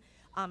to sing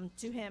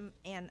to him,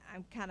 and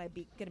I'm kind of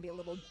gonna be a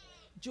little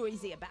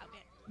joysy about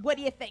it. What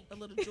do you think? A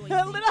little joysy.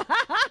 A little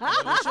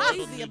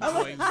joysy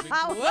about it.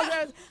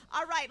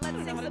 All right, let's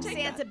sing some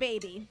Santa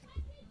Baby.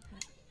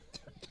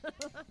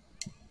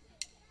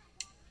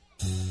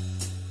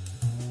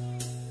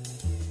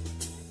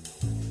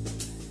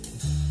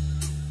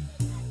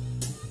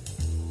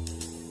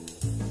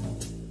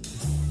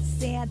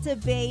 Santa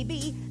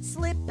baby,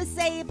 slip a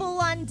sable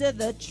under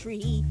the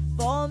tree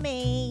for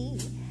me.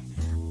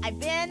 I've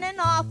been an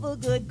awful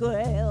good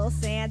girl,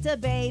 Santa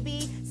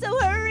baby, so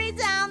hurry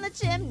down the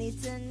chimney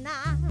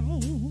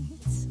tonight.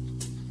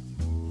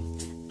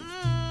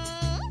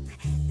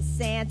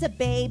 Santa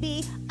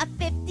baby, a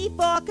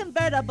 54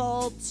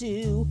 convertible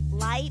to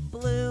light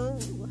blue.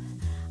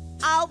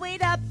 I'll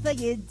wait up for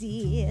you,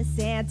 dear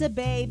Santa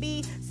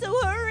baby, so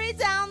hurry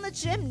down the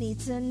chimney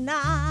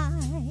tonight.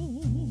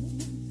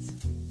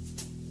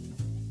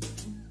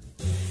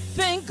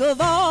 Think of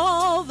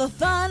all the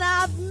fun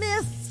I've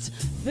missed.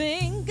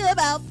 Think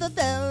about the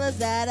fellas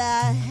that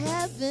I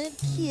haven't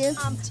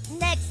kissed.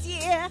 Next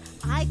year,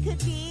 I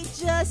could be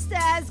just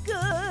as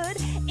good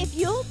if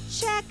you'll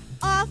check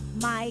off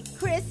my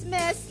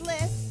Christmas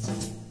list.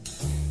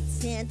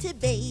 Santa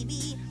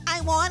baby,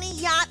 I want a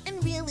yacht,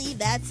 and really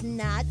that's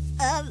not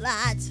a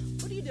lot.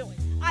 What are you doing?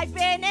 I've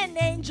been an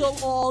angel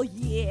all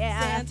year.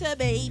 Santa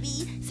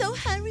baby, so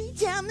hurry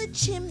down the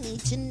chimney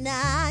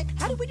tonight.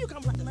 Where do you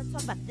come from? Let's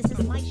talk about it. This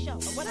is my show.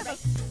 Whatever.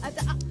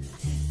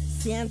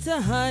 Santa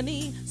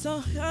honey,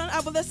 so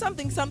well, there's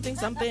something.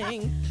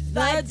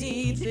 The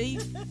D.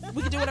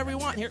 We can do whatever we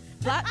want here.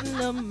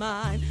 Platinum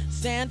mine.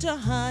 Santa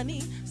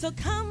honey, so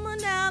come on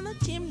down the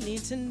chimney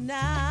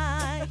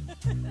tonight.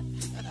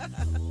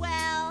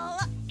 Well,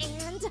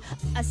 and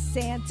a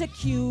Santa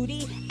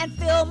cutie, and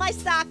fill my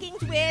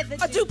stockings with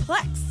a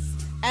duplex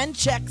and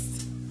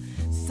checks.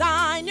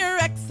 Sign your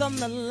ex on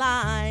the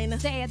line,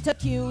 Santa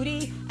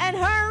cutie, and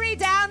hurry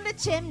down the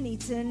chimney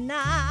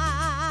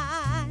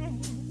tonight.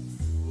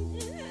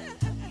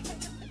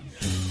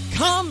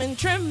 Come and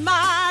trim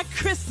my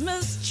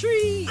Christmas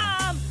tree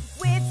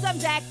with some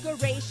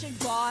decoration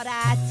bought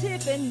at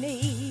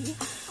Tiffany.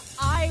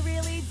 I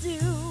really do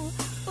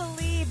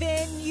believe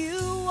in you.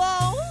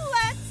 Oh,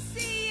 let's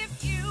see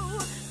if you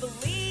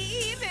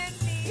believe in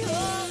me.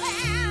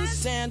 Oh,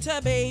 Santa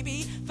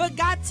baby,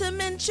 forgot to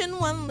mention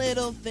one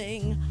little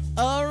thing,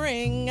 a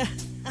ring.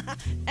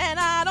 And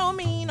I don't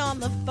mean on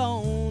the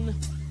phone.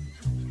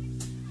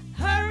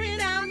 Hurry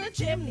down the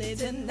chimney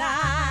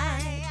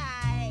tonight.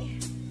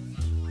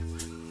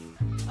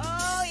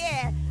 Oh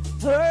yeah,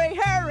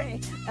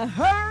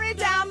 hurry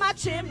down my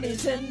chimney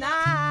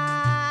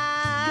tonight.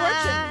 Your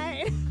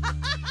chimney.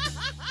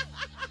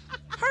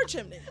 Her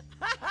chimney.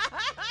 All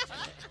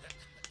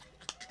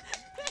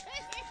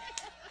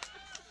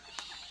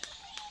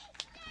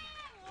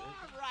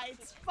right,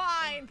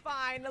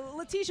 fine.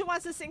 Letitia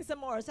wants to sing some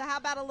more, so how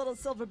about a little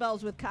Silver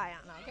Bells with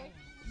Kayana, okay?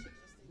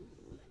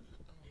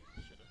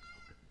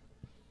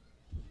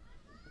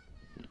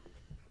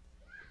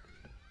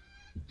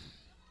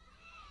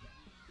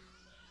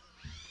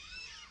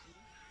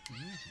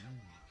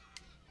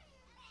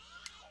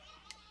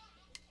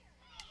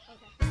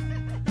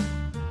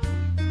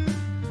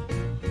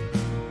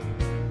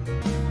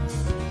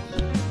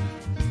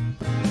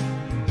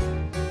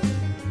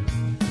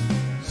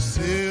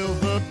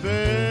 Silver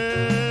bells,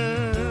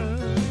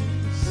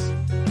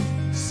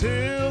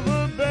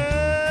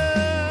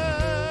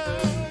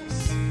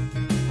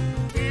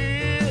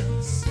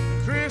 it's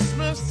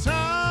Christmas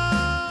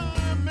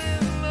time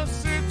in the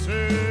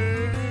city.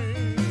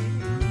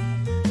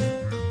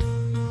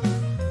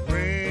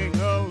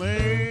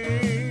 Ring-a-ling,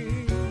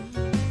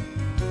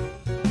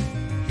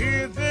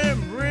 hear them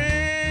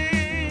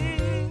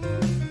ring.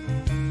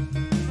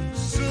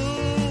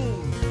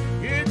 Soon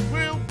it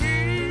will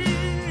be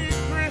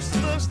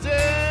Christmas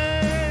Day.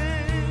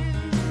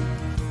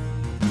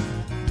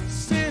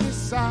 City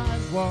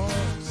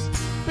sidewalks,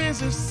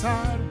 busy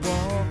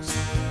sidewalks,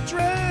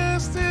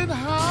 dressed in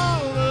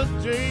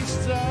holiday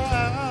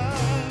style.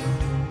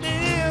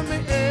 In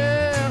the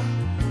air,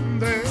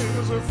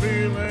 there's a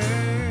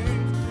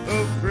feeling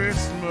of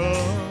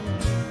Christmas.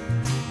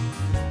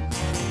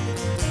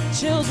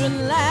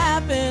 Children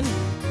laughing,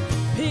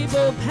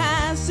 people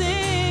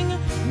passing,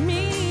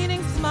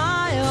 meeting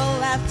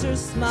smile after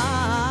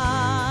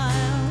smile.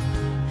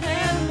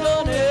 And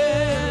on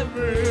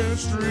every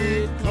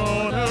street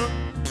corner,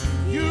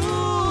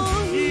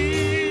 you'll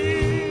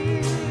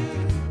hear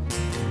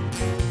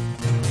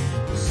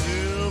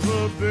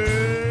silver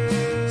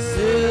bells,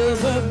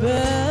 Silver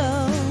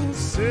bells,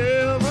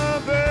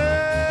 silver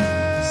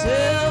bells,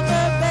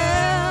 silver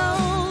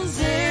bells,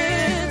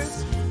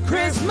 it's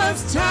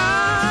Christmas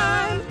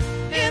time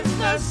in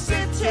the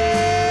city.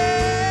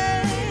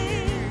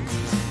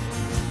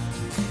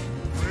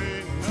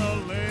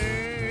 Ring-a-ling,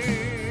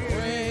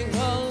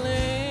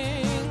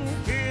 Ring-a-ling,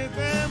 hear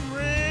them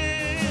ring.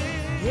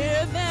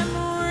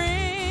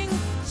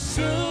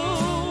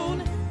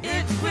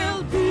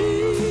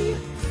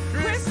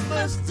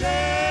 Christmas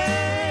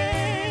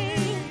Day.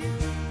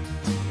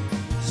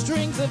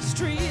 Strings of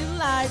street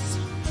lights,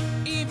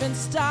 even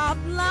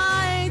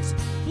stoplights,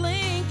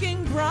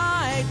 blinking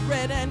bright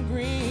red and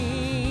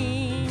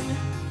green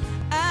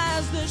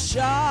as the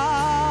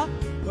shoppers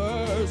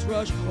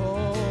rush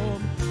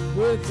home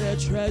with their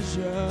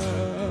treasures.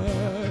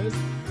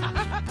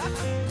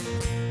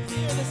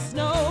 Hear the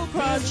snow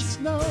crunch,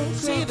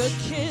 see the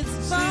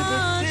kids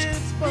bunch.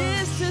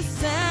 This is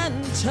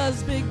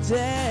Santa's big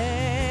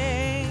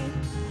day.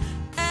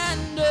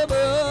 And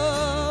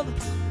above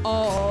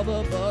all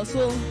the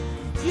bustle,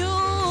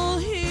 you'll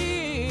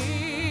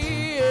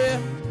hear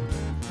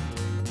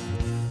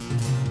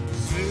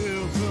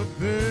Silver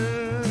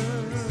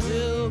bells,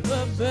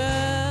 silver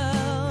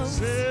bells,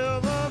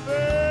 silver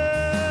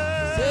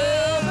bells,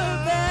 silver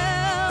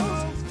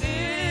bells.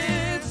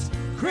 It's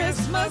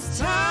Christmas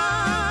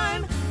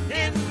time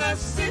in the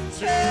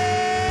city.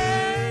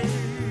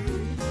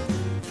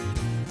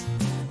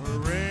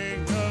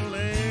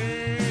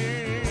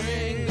 Ring-a-ling,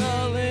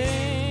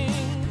 Ring-a-ling,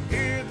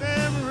 hear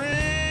them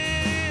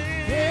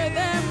ring. hear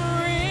them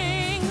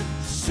ring.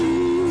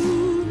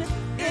 Soon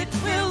it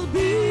will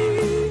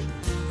be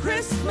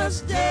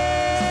Christmas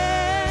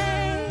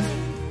Day.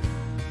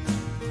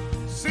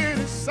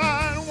 City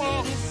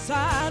sidewalks, Busy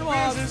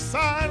sidewalks, busy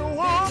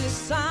sidewalks, busy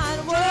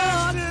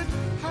sidewalks. dressed in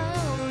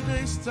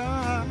holiday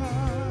style.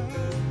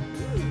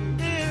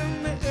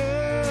 In the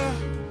air,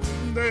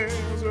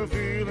 there's a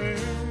feeling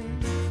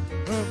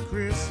of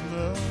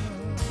Christmas.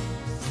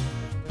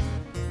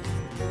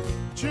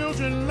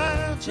 Children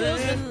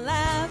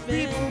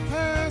laughing, people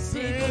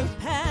passing,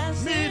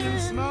 meeting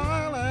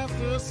smile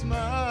after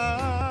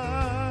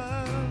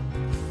smile.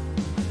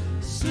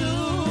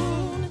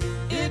 Soon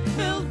it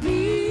will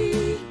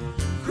be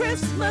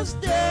Christmas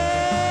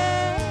Day.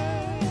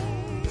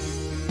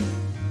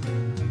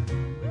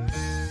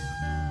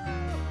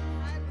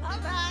 I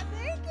love that.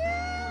 Thank you.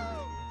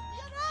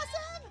 Isn't that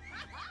awesome?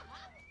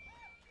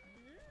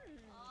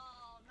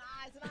 Oh,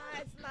 nice.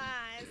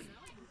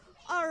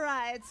 All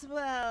right.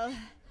 Well,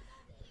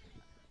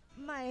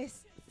 my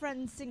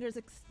friend singers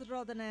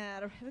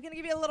extraordinaire, we're going to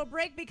give you a little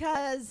break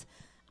because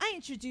I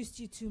introduced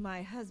you to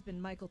my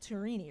husband, Michael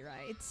Turini,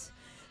 right?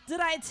 Did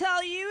I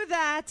tell you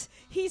that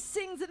he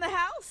sings in the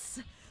house?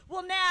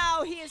 Well,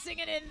 now he is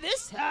singing in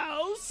this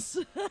house.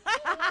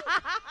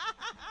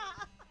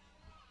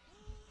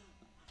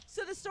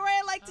 So the story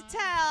I like to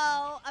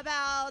tell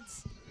about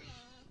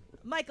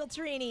Michael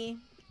Turini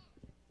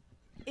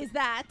is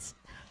that.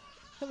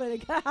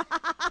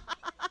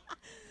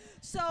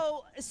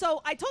 So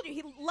I told you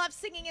he loves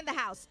singing in the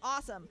house.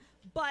 Awesome.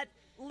 But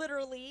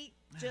literally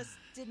just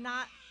did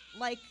not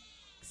like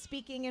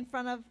speaking in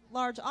front of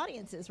large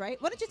audiences, right?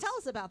 Why don't you tell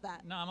us about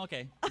that? No, I'm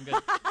okay. I'm good.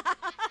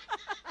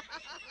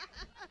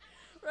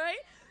 Right?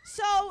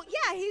 So,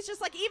 yeah, he's just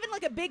like, even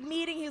like a big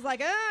meeting, he's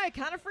like, I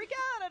kind of freak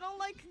out. I don't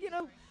like,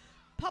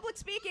 public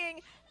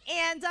speaking.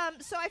 And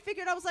so I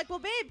figured, I was like, well,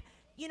 babe,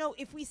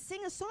 if we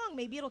sing a song,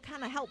 maybe it'll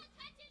kind of help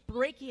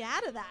break you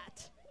out of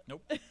that.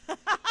 Nope.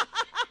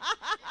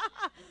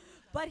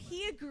 But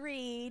he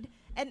agreed,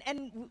 and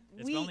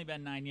It's only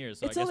been 9 years,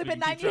 so it's I guess only we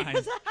been can 9 keep trying.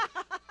 years.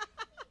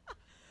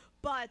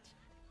 But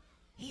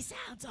he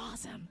sounds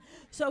awesome.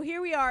 So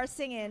here we are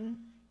singing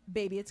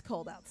Baby It's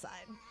Cold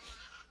Outside.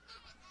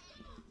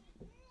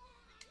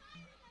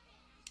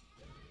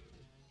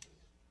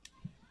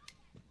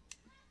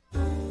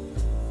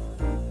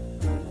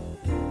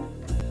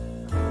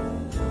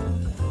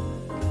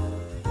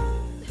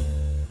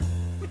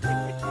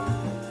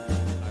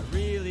 I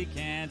really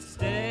can't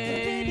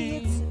stay. Baby,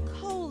 it's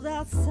cold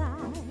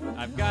outside.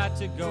 I've got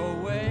to go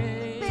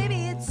away.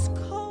 Baby, it's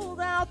cold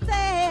out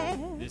there.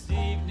 This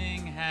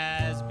evening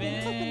has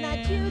Been hoping been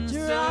that you'd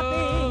so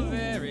drop in.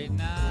 very I'll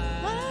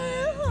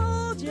nice.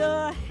 hold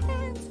your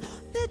hands.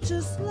 They're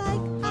just like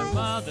My ice.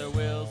 mother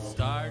will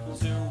start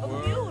to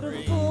Oh, worry,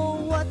 beautiful,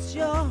 what's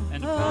your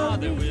and hurry?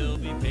 father will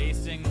be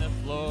pacing the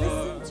floor.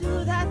 Listen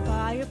to that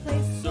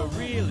fireplace. So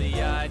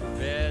really, I'd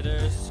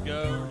better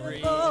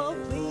scurry. Oh,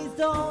 please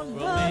don't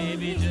Well, hurry.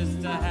 maybe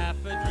just a half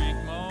a drink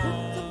Put some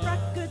more.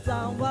 records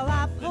on while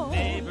I The pour.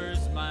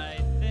 neighbors might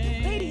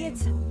think. Lady,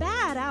 it's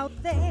bad out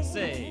there.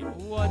 Say,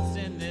 what's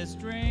in this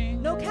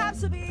drink? No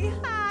cops will be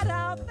hot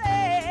out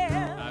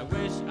there. I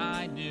wish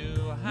I knew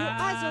how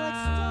eyes are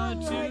like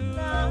stone to right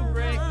now.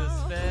 break the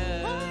I'll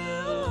spell.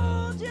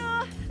 hold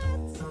your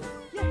hands.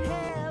 Your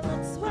hair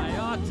looks I wet.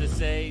 ought to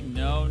say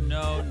no,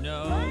 no,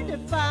 Mind no.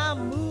 if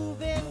I'm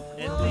moving?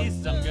 At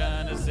least I'm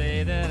gonna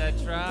say that I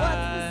What's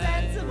the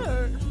sense of tried.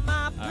 hurting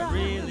my pride? I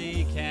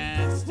really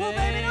can't Well,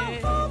 baby, don't stay.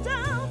 cool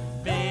down.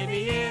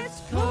 Baby, it's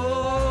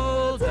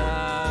cold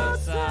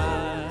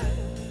outside.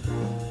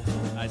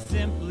 I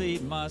simply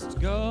must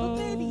Well, go.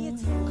 baby,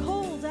 it's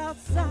cold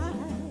outside.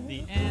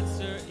 The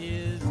answer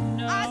is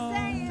no. I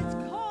say it's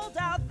cold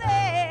outside.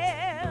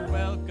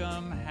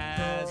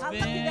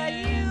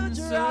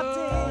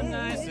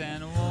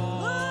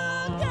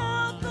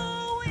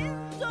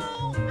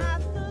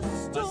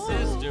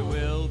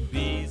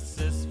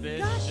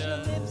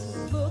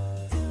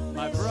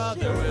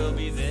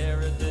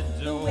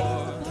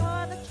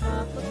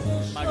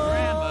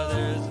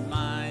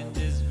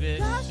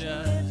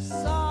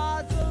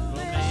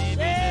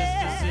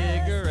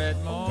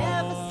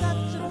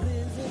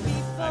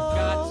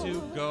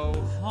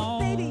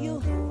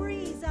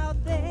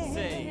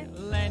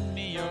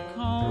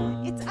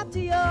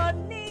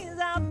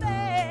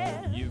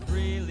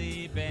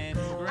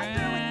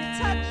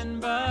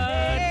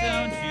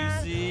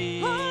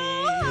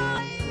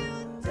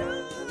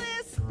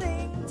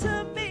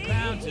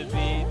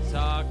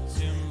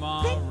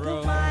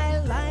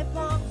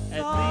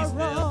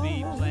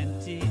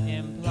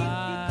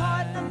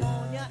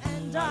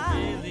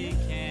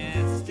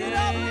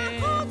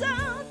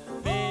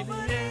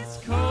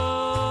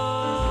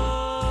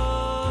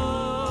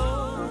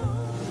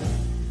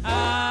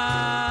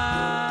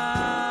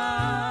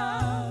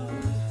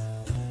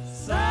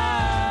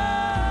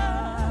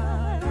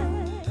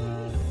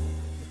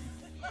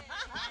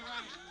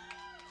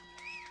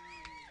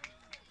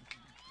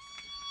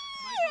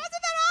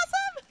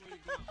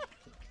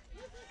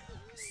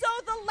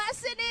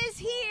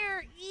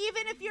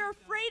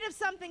 you're afraid of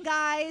something,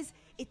 guys,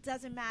 it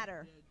doesn't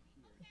matter.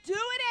 Do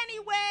it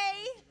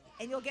anyway,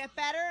 and you'll get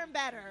better and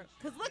better.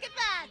 Because look at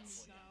that.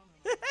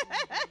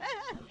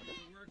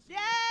 Yay!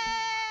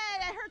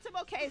 I heard some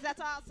okays.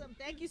 That's awesome.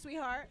 Thank you,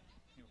 sweetheart.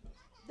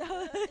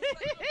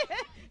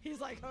 He's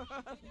like, we're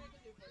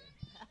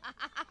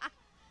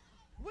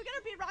going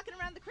to be rocking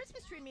around the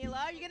Christmas tree,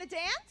 Mila. Are you going to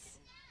dance?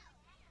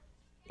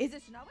 Is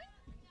it snowing?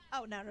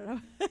 Oh,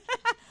 no.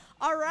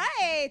 All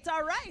right.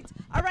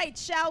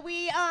 Shall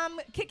we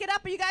kick it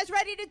up? Are you guys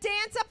ready to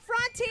dance up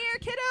front here,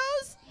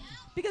 kiddos?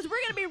 Because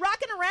we're going to be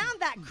rocking around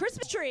that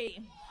Christmas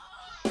tree.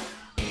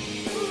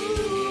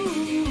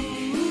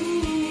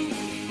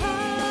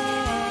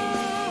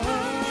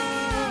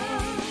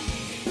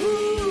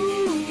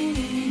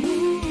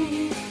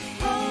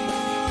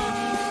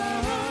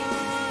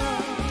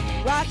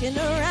 Rocking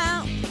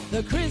around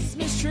the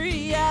Christmas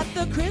tree at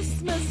the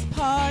Christmas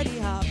party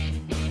hop.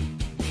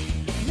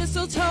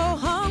 Mistletoe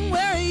hung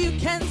where you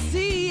can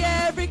see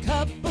every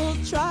couple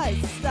tries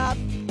to stop.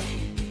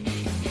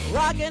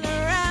 Rocking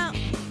around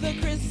the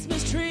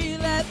Christmas tree,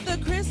 let the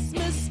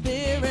Christmas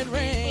spirit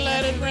ring.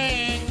 Let it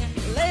ring.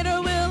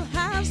 Later we'll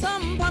have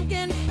some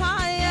pumpkin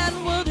pie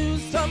and we'll do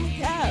some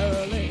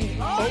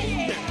caroling. Oh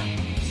yeah.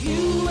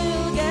 You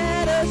will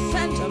get a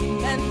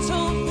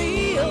sentimental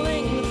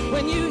feeling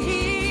when you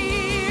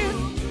hear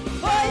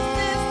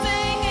voices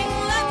singing,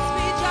 let's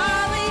be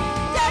jolly,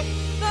 deck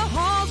the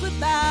halls with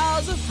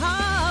boughs of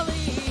holly.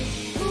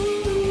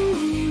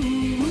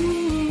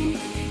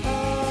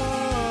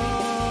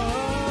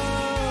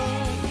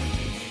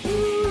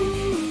 Ooh,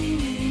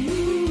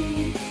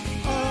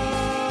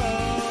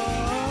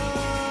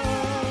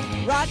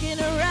 rocking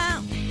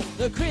around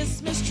the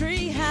Christmas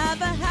tree,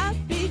 have a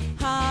happy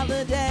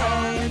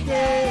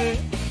holiday.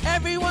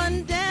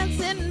 Everyone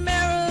dancing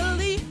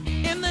merrily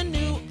in the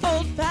new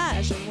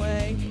old-fashioned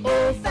way.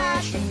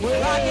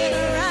 Rocking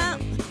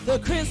around the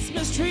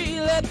Christmas tree,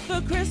 let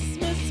the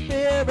Christmas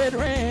spirit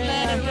ring.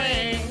 Let it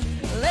ring.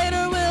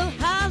 Later we'll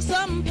have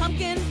some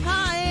pumpkin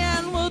pie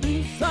and we'll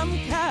do some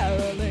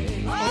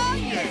caroling. Oh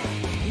yeah.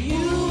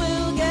 You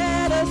will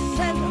get a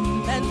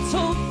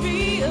sentimental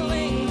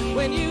feeling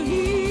when you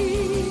hear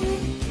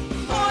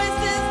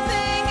voices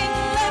singing,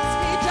 let's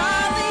be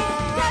jolly,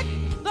 deck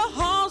the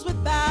halls with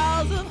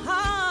boughs of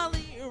holly.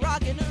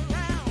 Rocking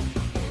around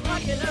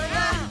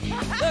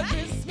the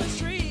Christmas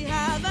tree,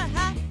 have a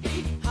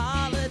happy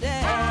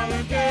holiday.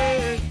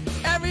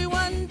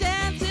 Everyone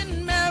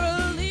dancing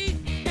merrily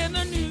in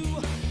the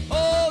new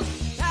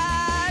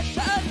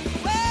old-fashioned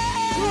way.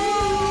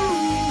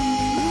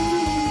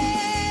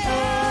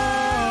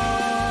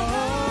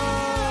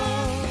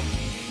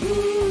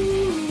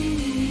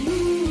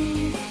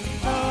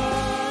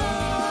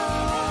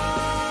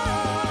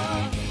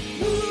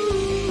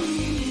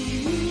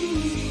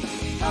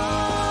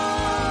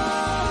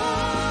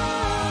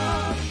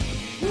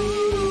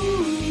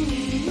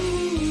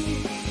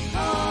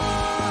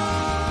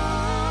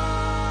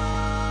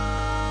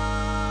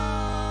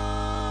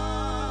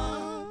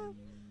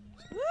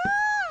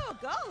 Woo!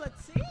 Go,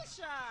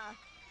 Letitia.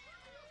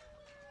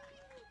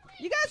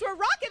 You guys were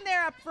rocking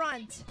there up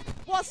front.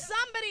 Well,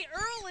 somebody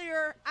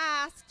earlier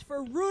asked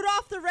for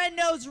Rudolph the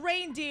Red-Nosed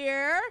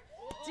Reindeer.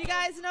 Do you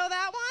guys know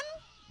that one?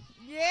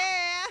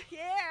 Yeah.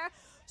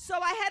 So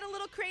I had a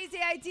little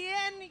crazy idea,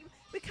 and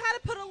we kind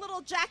of put a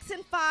little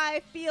Jackson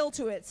 5 feel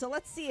to it. So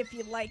let's see if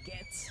you like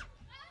it.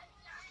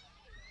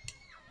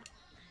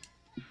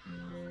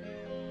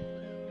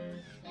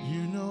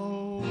 You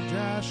know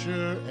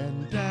Dasher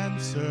and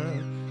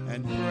Dancer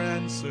and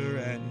Prancer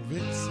and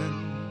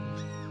Vixen.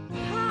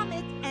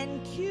 Comet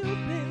and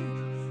Cupid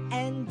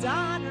and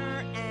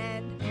Donner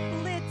and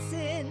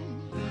Blitzen.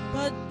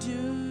 But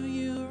do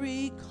you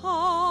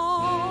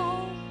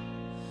recall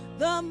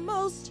the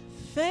most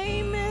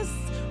famous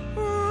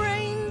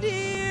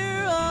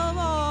reindeer of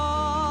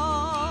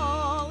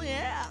all?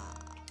 Yeah.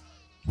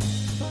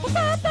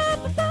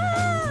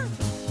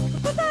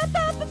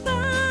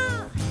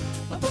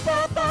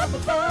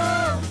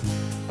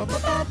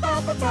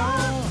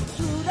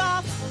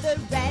 Rudolph the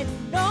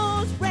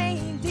red-nosed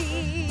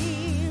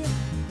reindeer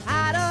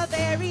had a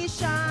very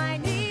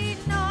shiny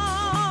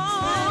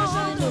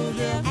nose.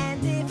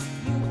 And if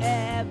you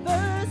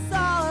ever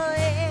saw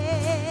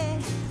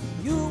it,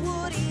 you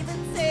would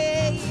even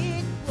say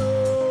it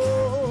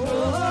glows.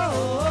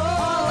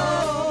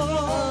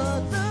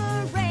 All the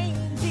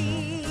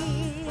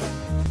reindeer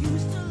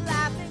used to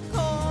laugh and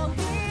call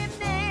him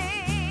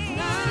names.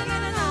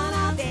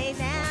 They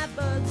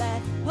never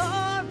let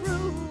poor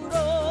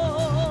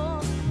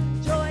Rudolph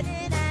join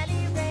in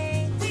any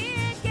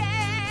reindeer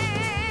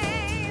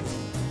game.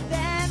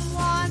 Then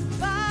one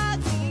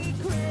foggy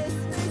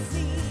Christmas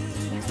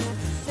Eve,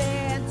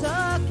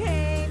 Santa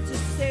came to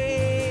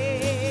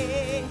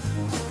say,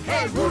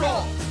 Hey,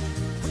 Rudolph!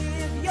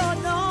 with your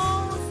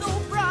nose so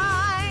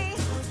bright,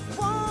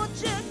 won't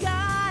you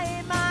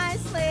guide my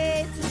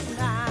sleigh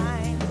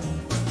tonight?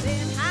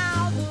 Then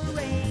how the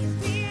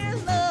reindeer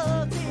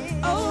loved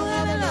him. Oh,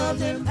 how they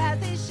loved him. As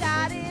they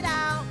shouted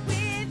out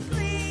with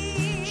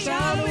glee.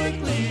 Shouted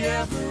with glee,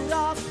 yeah.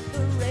 Rudolph the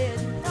red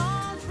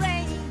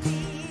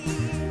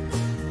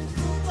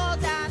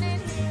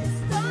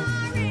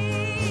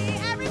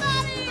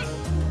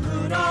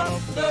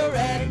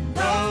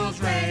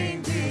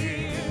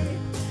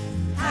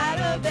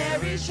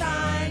every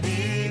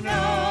shiny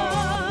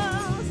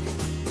nose.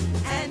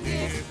 And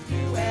if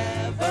you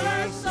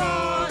ever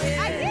saw it,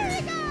 I hear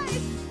it,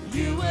 guys.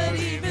 you would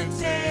even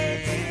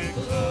take it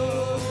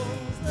close.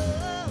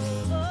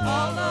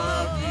 All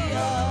of the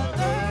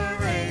other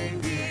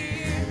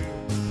reindeer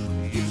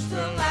used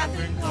to laugh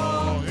and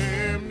call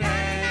him names.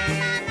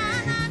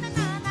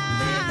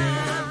 They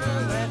never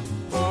let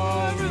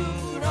poor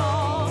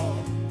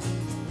Rudolph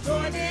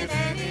join in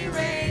any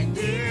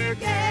reindeer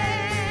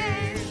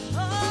game.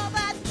 Oh,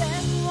 but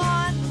then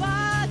one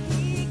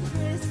foggy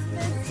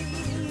Christmas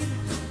Eve,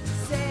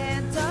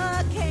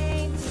 Santa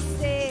came to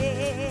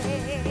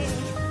say,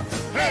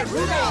 Hey,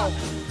 Rudolph!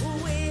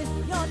 with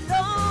your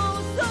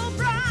nose so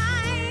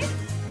bright,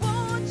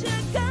 won't you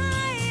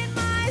guide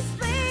my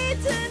sleigh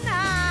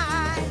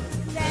tonight?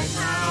 Then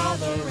How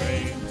the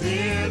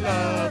reindeer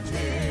loved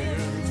him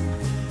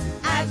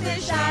as they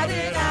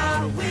shouted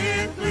out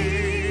with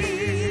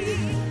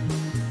glee.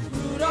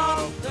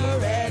 Rudolph the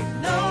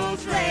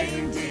red-nosed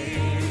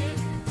reindeer,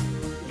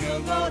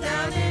 you'll go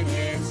down in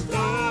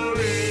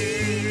history.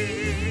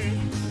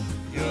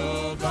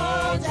 You'll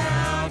go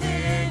down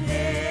in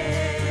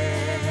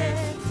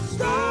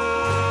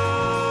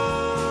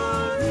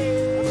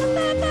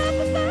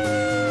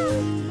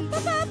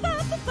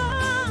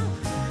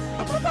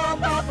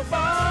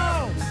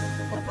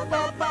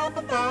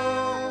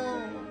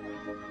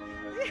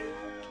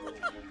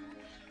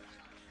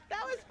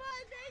That was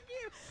fun, thank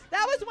you.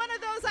 That was one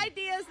of those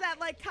ideas that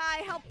like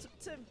Kai helped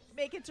to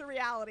make into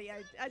reality.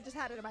 I just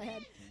had it in my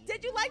head.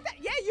 Did you like that?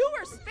 Yeah, you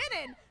were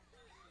spinning.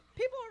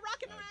 People were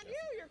rocking around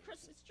you, your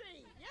Christmas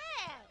tree.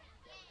 Yeah.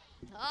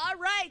 All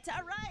right,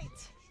 all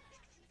right.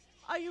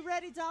 Are you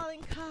ready,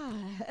 darling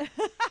Kai?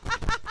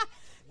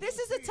 This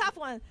is a tough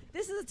one.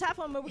 This is a tough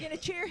one, but we're going to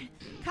cheer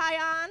Kai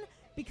on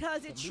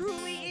because it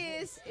truly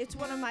is. It's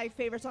one of my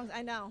favorite songs.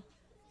 I know.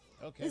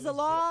 Okay. It's a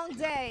long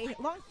day,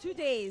 long 2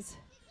 days,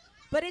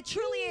 but it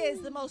truly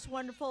is the most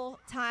wonderful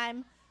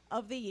time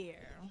of the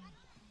year.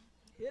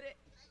 Hit it.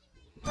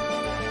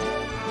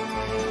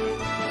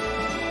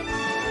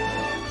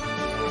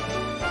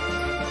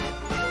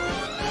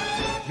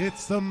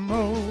 It's the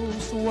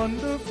most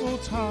wonderful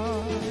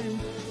time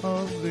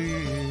of the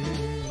year,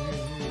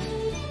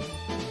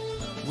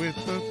 with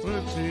the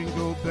third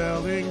jingle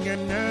belling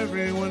and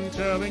everyone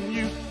telling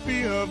you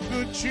be of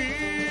good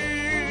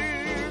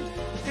cheer.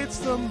 It's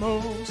the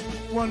most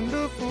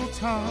wonderful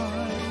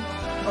time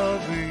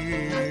of the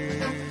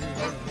year.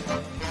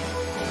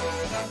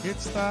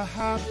 It's the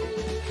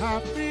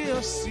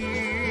happiest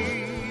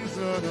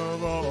season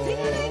of all,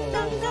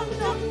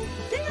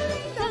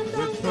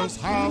 with those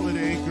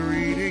holiday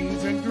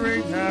greetings and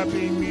great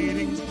happy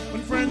meetings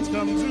when friends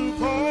come to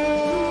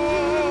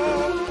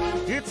call.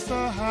 It's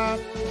the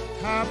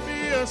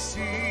happiest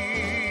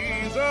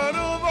season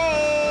of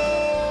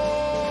all.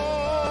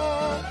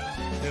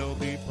 There'll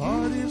be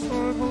parties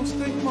for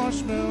hosting,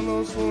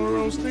 marshmallows for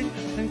roasting,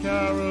 and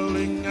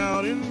caroling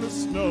out in the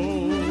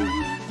snow.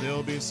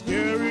 There'll be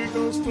scary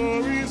ghost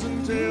stories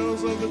and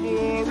tales of the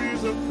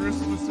glories of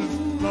Christmases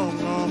long,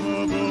 long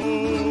ago.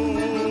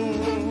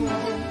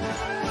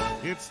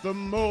 It's the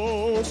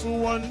most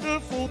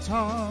wonderful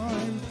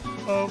time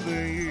of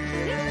the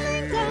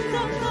year.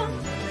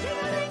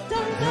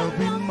 There'll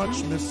be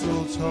much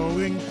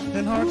mistletoeing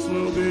and hearts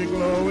will be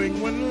glowing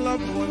when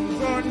loved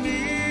ones are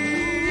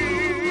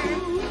near.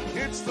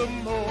 It's the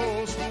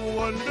most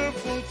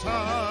wonderful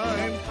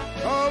time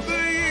of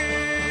the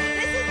year.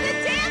 This is the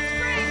dance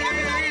break,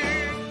 everybody.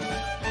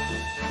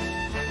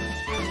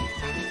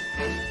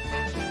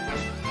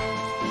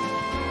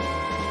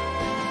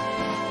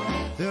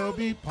 There'll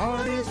be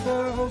parties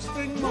for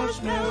hosting,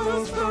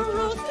 marshmallows for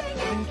roasting,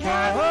 and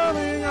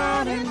caroling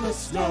out in the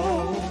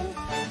snow.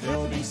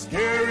 There'll be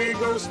scary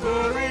ghost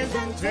stories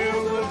and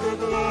tales of the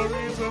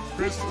glories of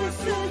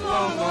Christmas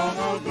long, long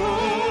ago.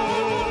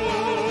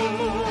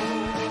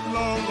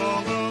 Long,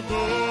 long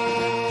ago.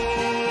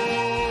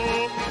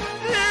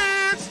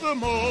 It's the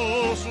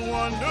most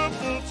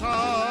wonderful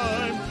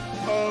time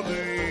of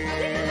the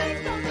year.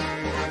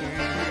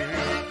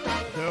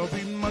 There'll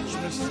be much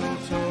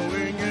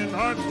mistletoeing and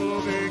hearts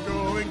will be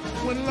going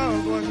when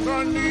loved ones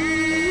are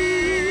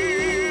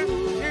near.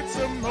 It's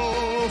the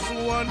most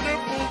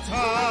wonderful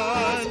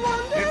time.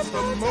 It's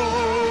the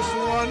most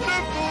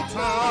wonderful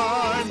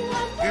time.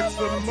 It's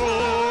the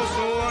most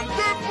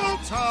wonderful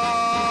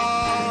time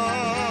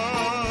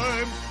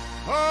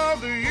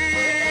of the year.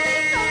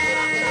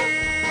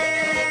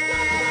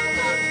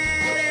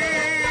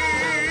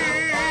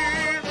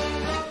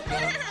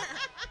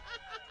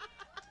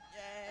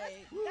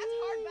 Yay. That's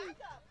hard back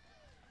up.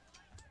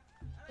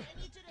 All right, I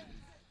need you to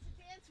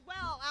dance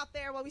well out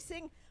there while we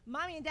sing.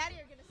 Mommy and Daddy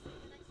are going to sing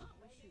the next song.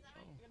 Ready? Is that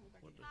right? You're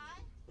gonna move back.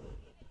 Hi.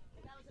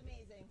 That was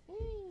amazing.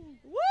 Woo!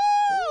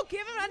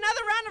 Give him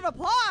another round of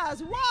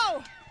applause. Whoa!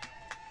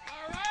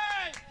 All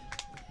right.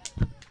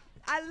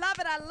 I love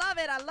it. I love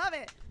it. I love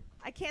it.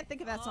 I can't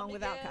think of that song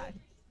without Kai.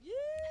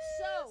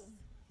 So,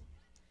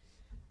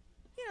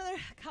 you know, there are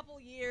a couple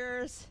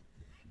years,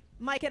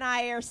 Mike and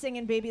I are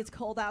singing Baby It's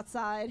Cold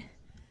Outside.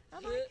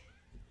 I'm like,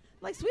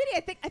 like, sweetie, I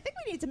think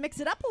we need to mix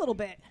it up a little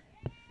bit.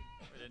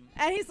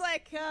 And he's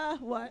like,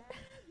 what?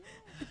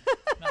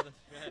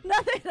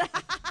 Nothing. Nothing.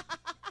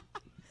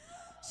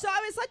 So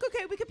I was like,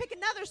 okay, we could pick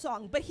another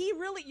song, but you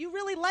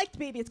really liked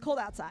Baby It's Cold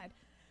Outside.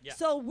 Yeah.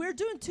 So we're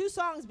doing 2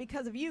 songs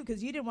because of you,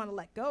 because you didn't want to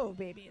let go of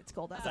Baby It's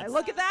Cold Outside.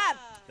 Look at that.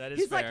 That is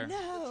he's fair. like,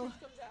 no.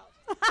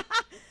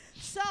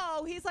 So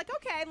he's like,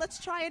 okay, let's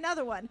try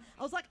another one.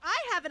 I was like, I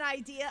have an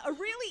idea, a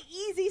really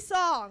easy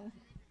song.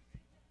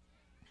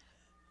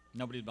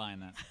 Nobody's buying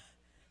that.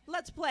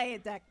 Let's play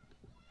it, Deck.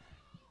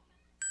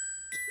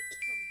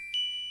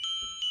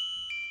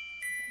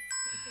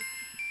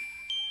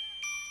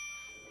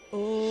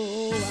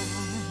 Oh,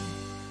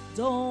 I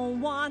don't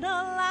want a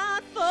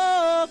lot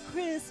for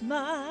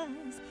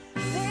Christmas.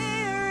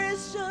 There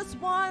is just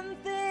one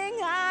thing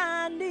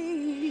I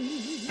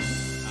need.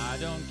 I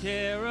don't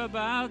care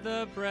about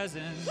the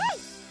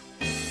presents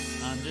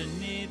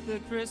underneath the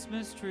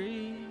Christmas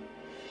tree.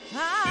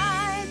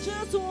 I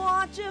just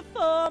want you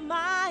for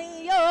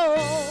my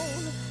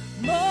own,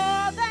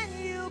 more than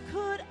you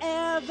could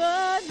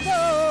ever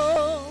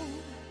know.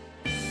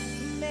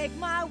 Make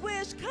my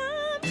wish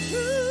come true.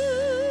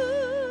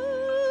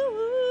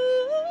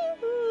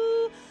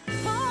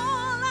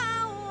 All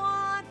I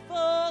want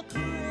for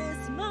Christmas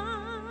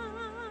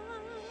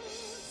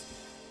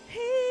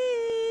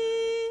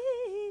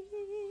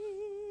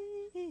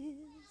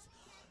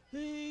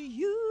is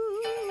you.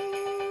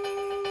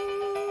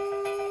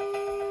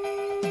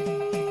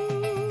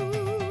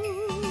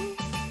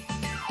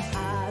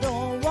 I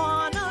don't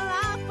want a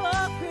lot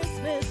for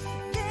Christmas.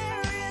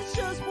 There is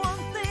just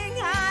one thing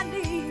I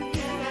need.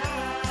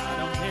 I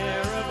don't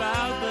care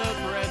about the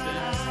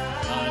presents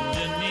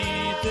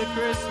underneath the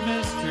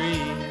Christmas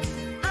tree.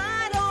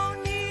 I don't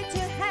need to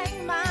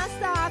hang my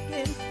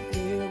stocking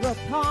here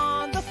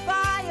upon the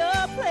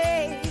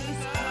fireplace.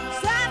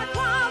 Santa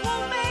Claus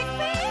will make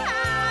me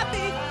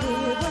happy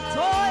with a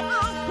toy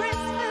on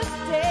Christmas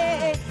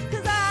Day.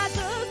 'Cause I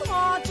just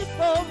want you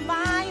for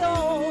my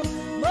own,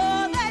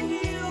 more than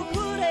you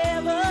could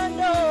ever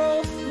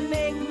know.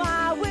 Make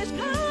my wish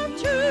come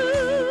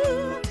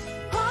true.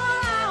 All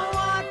I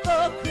want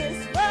for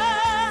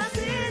Christmas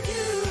is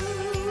you.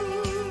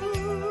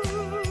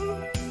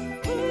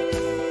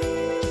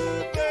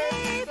 Ooh,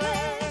 baby.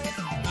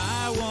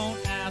 I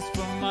won't ask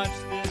for much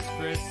this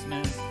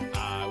Christmas.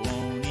 I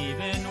won't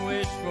even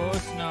wish for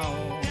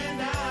snow.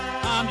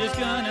 I'm just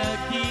gonna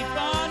keep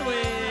on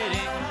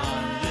waiting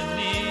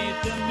underneath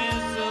the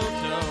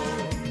mistletoe.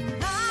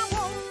 I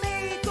won't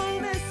make a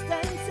list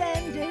and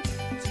send it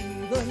to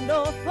the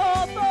North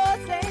Pole for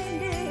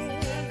St.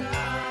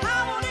 I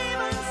won't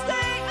even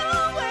stay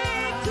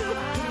awake to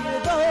hear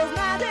those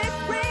magic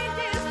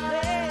reindeers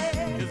play.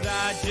 'Cause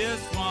I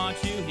just want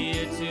you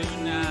here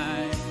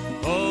tonight,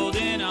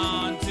 holding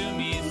on to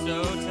me so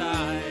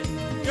tight.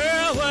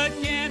 Girl, what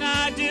can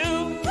I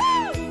do?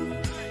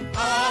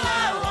 All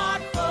I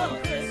want for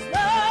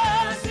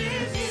Christmas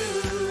is you.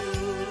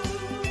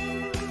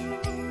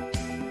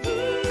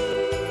 Ooh,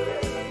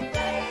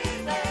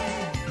 baby.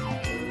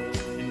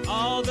 And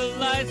all the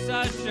lights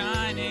are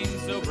shining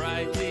so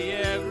brightly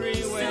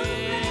everywhere.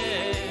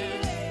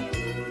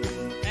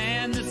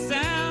 And the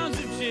sounds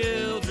of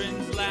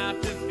children's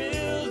laughter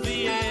fills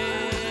the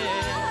air.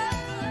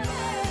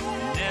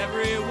 And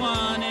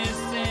everyone is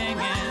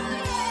singing.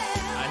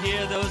 I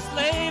hear those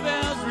sleigh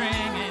bells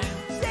ringing.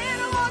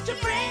 Santa, won't you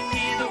bring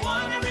me the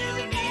one I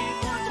really need?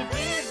 Won't you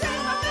please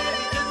bring my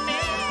baby to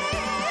me?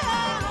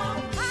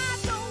 I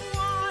don't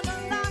want a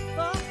lot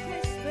for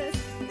Christmas.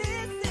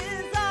 This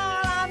is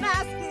all I'm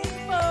asking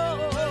for.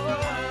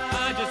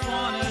 I just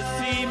wanna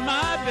see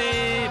my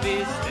baby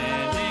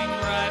standing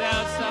right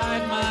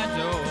outside my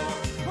door.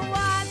 Oh,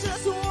 I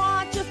just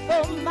want you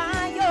for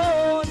my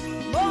own,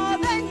 more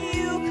than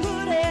you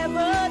could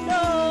ever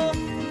know.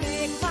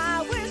 Make my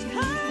wish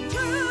come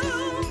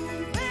true,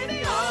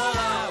 baby. All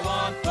I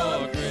want for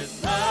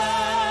Christmas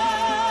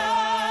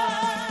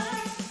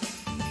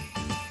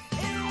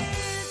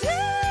is you.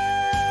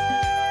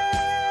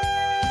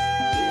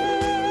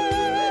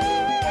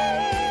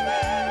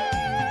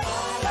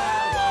 All I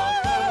want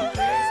for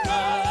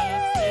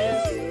Christmas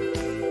is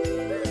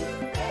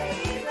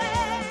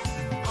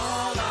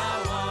all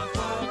I want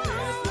for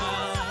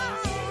Christmas.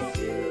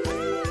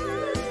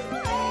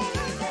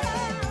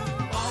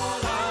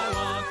 All I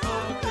want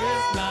for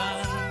Christmas.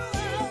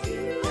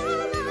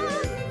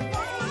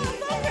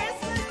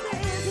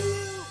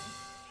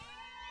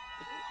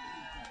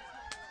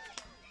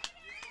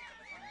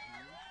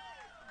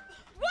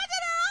 Wasn't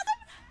it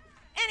awesome?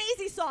 An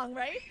easy song,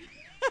 right?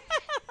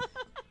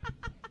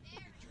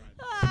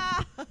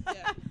 Ah.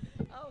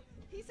 Oh,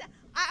 he said,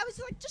 I was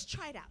like, just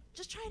try it out.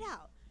 Just try it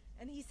out.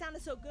 And he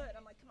sounded so good.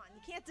 I'm like, come on,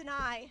 you can't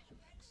deny.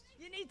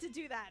 You need to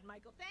do that,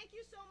 Michael. Thank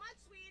you so much,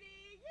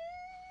 sweetie.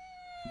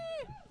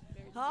 Yay!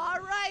 All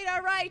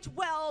right.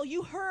 Well,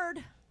 you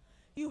heard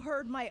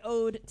my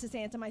ode to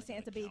Santa, my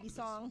Santa baby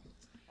song.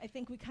 I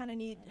think we kind of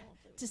need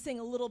to sing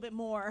a little bit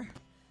more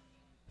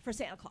for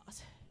Santa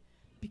Claus,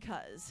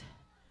 because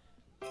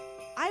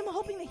I'm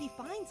hoping that he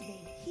finds me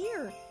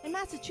here in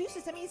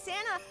Massachusetts. I mean,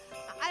 Santa,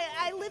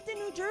 I lived in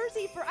New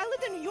Jersey I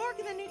lived in New York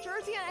and then New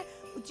Jersey.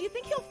 And do you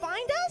think he'll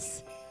find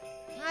us?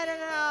 I don't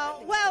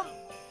know. Well,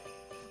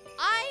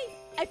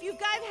 if you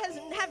guys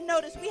have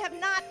noticed, we have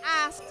not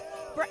asked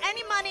for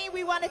any money.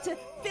 We wanted to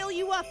fill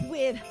you up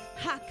with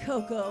hot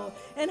cocoa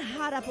and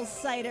hot apple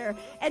cider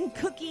and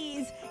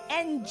cookies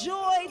and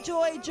joy,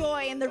 joy,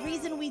 joy. And the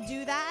reason we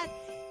do that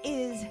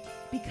is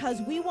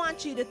because we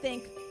want you to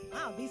think,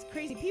 wow, these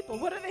crazy people,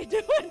 what are they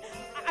doing?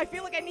 I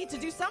feel like I need to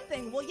do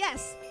something. Well,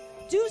 yes,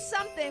 do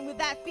something with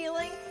that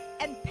feeling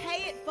and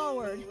pay it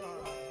forward.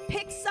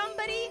 Pick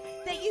somebody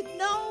that you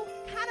know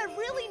kind of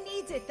really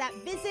needs it, that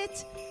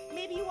visit.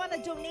 Maybe you want a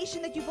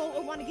donation that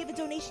or want to give a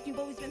donation you've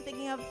always been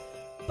thinking of.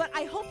 But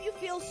I hope you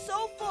feel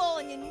so full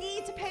and you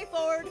need to pay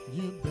forward.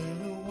 You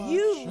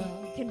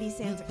can be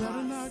Santa Claus. You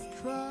better not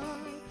cry.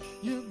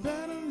 You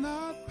better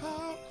not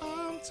pout.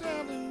 I'm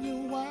telling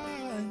you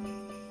why.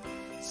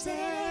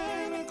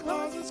 Santa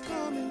Claus is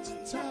coming to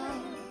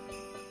town.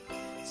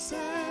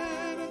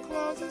 Santa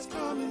Claus is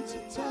coming to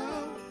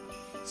town.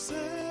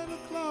 Santa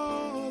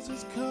Claus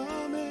is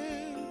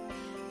coming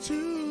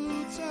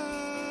to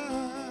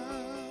town.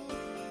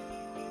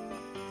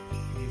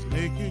 He's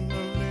making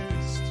a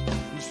list.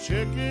 He's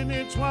checking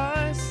it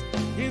twice.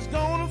 He's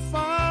gonna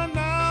find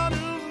out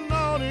who's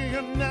naughty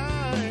and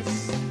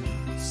nice.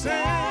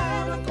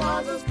 Santa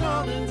Claus is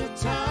coming to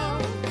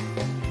town.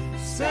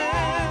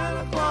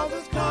 Santa Claus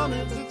is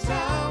coming to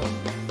town.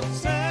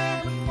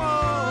 Santa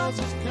Claus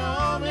is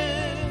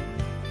coming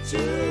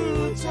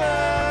to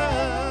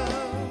town.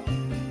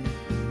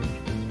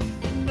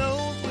 He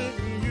knows when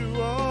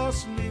you are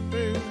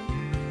sleeping.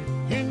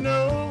 He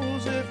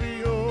knows if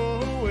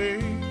you're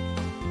awake.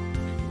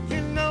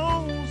 He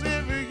knows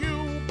if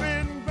you've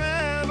been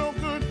bad or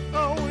good.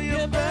 Oh,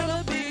 you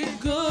better be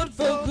good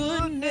for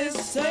goodness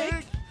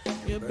sake.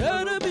 You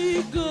better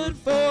be good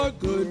for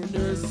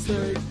goodness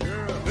sake.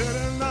 You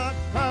better not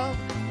pout.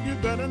 You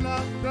better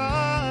not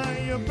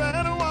cry. You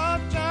better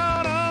watch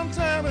out. I'm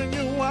telling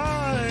you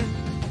why.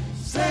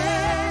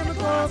 Santa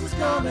Claus is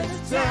coming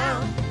to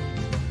town.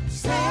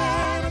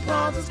 Santa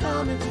Claus is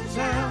coming to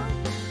town.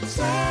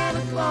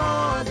 Santa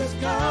Claus is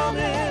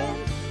coming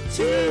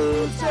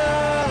to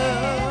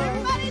town.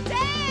 Everybody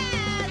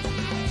dance!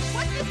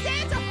 What's the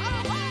Santa?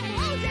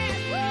 Oh,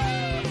 dance! Woo!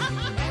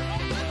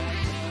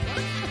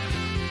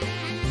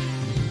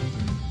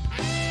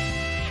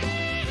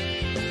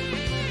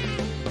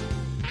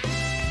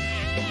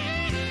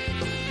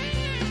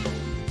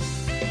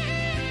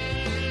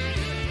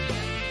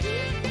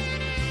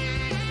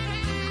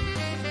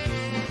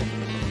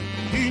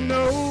 He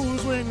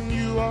knows when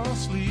you are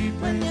sleeping.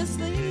 When you're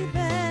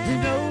sleeping. He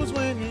knows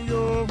when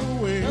you're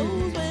awake.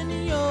 Knows when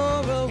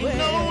you're awake. He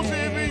knows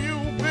if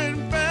you've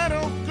been bad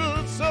or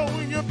good, so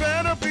you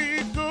better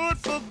be good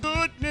for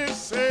goodness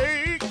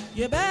sake.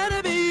 You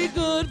better be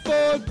good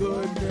for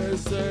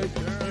goodness sake.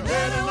 You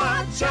better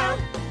watch out.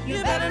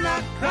 You better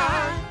not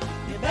cry.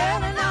 You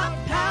better not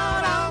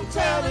pout. I'm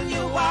telling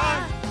you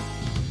why.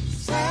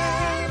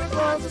 Santa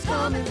Claus is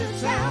coming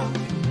to town.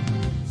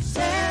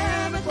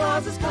 Santa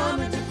Claus is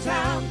coming to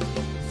town.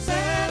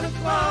 Santa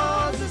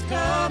Claus is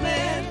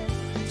coming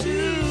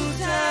to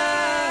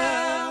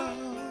town.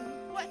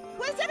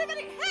 What is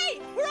everybody? Hey,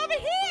 we're over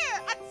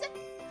here.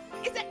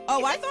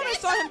 Oh, I thought I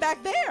saw him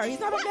back there. He's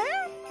not up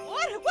there?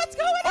 What's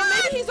going on? Or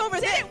maybe he's over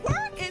there. Did it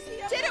work?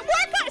 Did it work?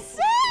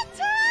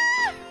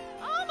 Santa!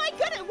 Oh my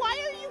goodness, why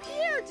are you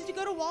here? Did you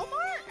go to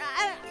Walmart?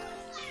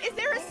 Is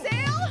there a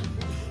sale?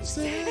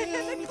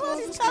 Santa Claus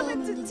is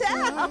coming to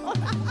town.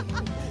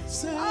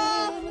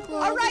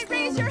 All right,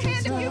 raise your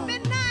hand if you've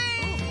been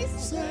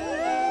nice.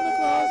 Santa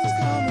Claus is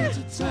coming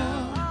to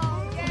town.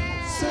 Oh,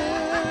 yeah.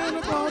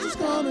 Santa Claus is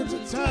coming to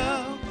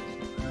town.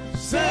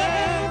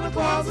 Santa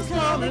Claus is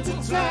coming to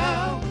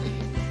town.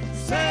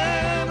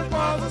 Santa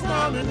Claus is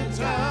coming to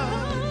town.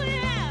 Oh,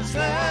 yeah.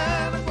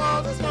 Santa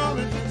Claus is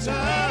coming to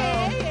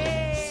town.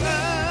 Yeah.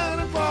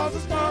 Santa Claus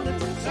is coming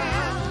to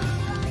town.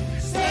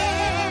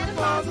 Santa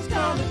Claus is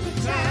coming to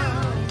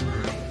town.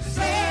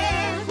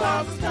 Santa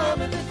Claus is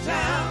coming to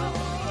town.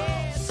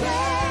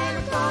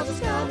 Santa Claus is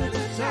coming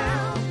to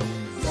town.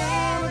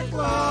 Santa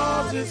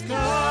Claus is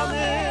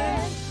coming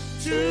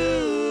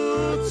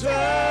to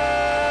town.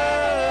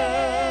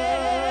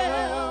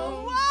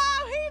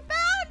 Wow, he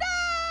found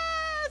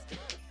us!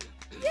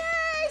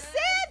 Yay,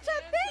 Santa!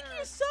 Thank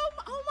you so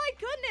much. Oh my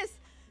goodness,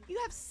 you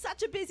have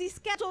such a busy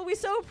schedule. We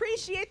so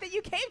appreciate that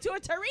you came to a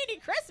Turini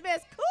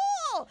Christmas.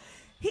 Cool.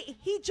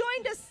 He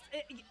joined us.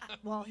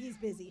 Well, he's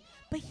busy,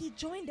 but he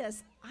joined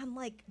us on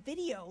like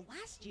video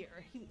last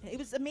year. It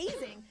was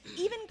amazing,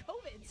 even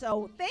COVID.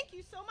 So thank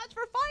you so much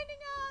for finding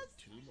us.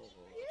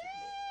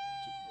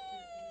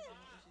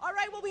 All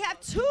right, well, we have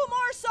 2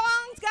 more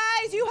songs,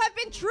 guys. You have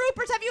been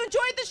troopers. Have you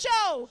enjoyed the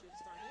show?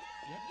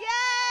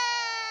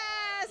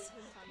 Yes.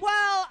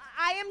 Well,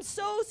 I am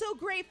so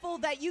grateful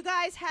that you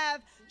guys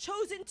have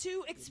chosen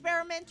to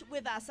experiment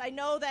with us. I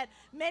know that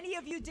many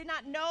of you did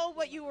not know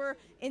what you were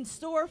in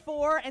store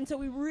for, and so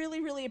we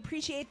really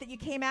appreciate that you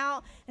came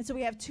out. And so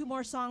we have 2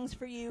 more songs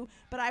for you,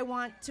 but I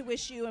want to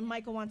wish you, and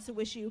Michael wants to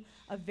wish you,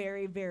 a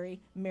very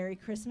Merry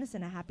Christmas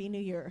and a Happy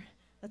New Year.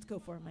 Let's go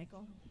for it,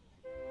 Michael.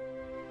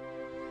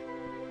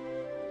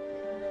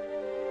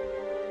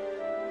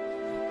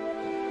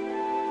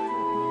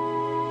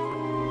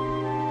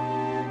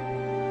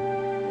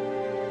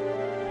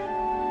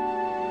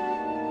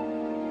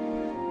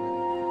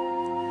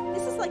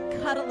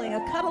 Cuddling, a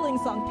cuddling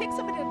song. Pick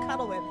somebody to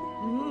cuddle with.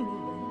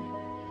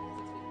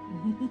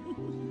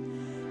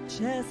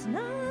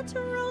 Chestnut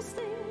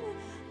roasting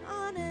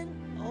on an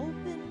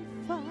open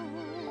fire.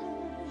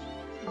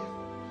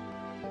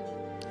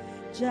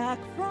 Jack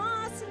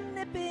Frost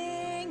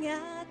nipping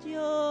at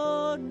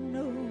your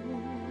nose.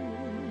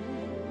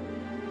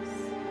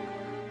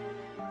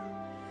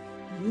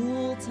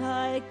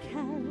 Yuletide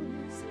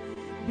carols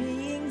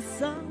being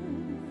sung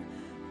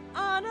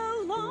on a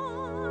lawn.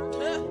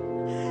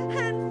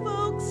 And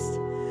folks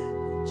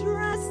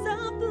dressed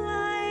up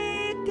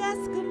like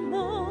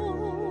Eskimos.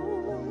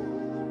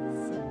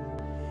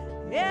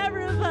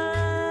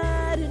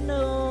 Everybody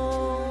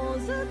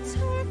knows a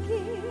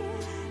turkey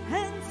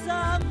and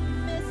some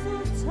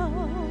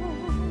mistletoe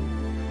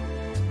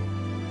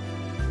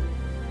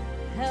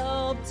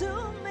help to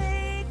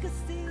make a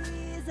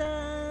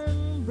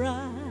season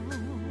bright.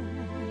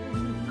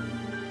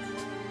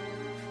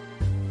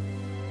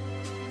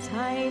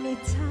 Tiny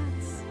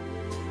tots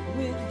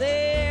with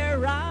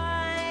their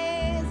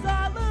eyes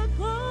all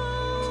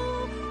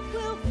aglow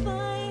will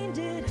find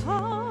it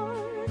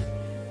hard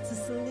to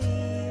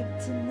sleep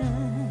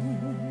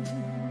tonight.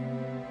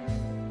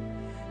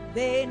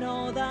 They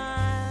know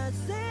that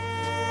Santa's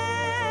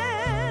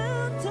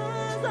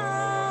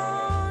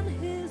on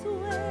his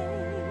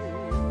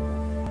way.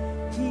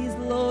 He's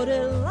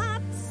loaded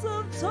lots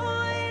of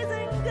toys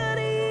and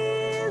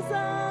goodies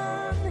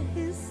on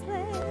his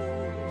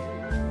sleigh,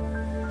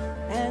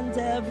 and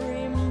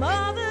every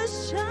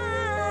mother's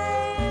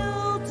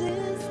child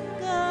is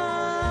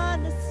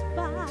gonna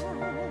spy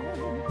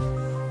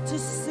to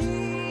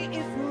see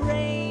if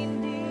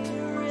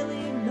reindeer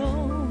really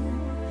know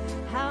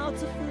how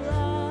to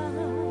fly.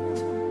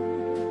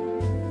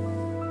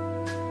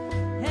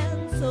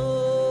 And so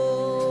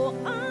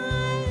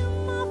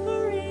I'm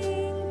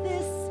offering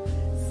this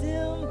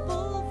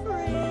simple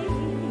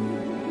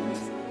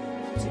phrase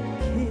to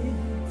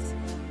kids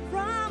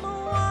from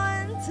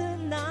 1 to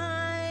 92.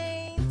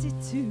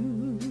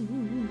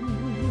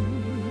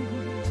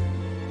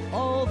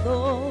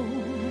 Although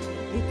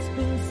it's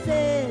been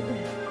said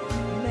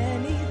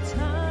many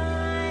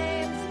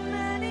times,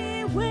 many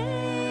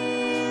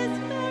ways,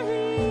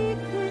 Merry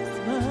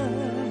Christmas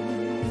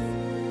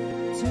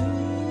to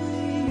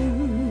you.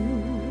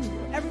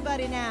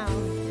 Everybody now.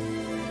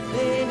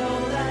 They know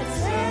that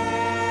Santa's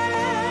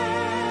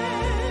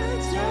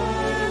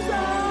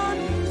on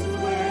his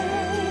way.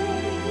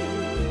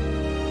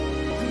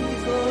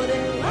 He's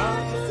loading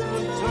lots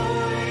of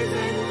toys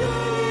and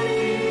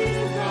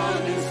goodies on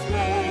his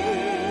sleigh,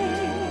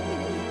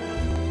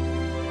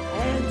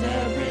 and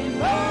every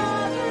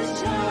mother's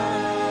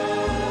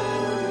child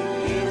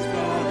is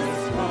gonna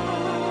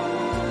smile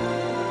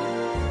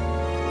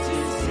to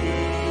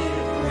see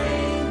if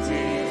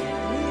reindeer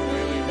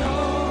really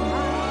know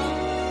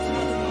how to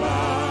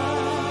fly.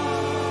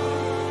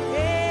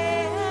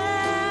 And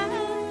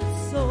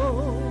so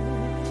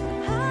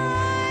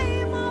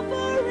I'm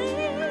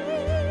offering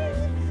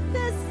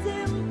this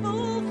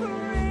simple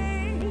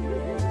phrase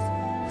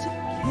to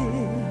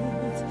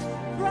kids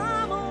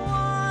from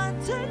 1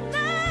 to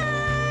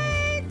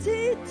 92.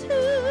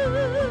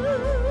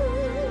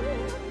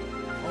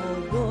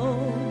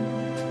 Although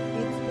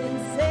it's been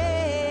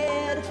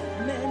said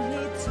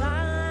many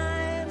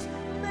times,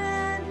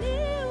 many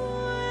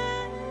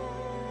ways,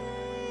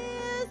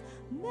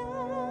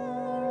 Merry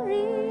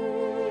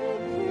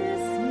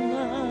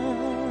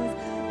Christmas,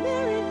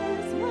 Merry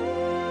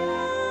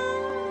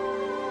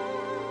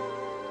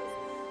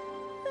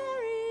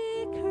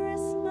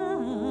Christmas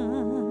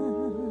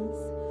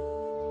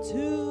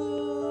to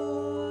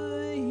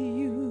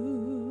you.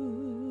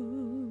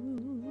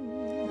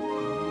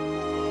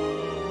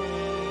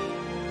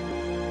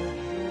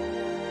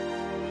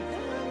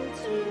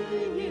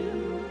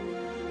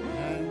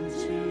 And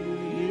to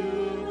you,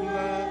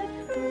 glad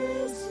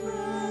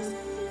Christmas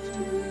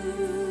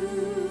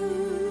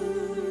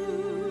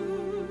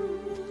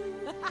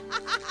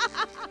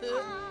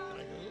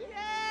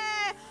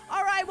Yeah!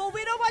 All right, well,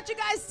 we don't want you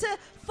guys to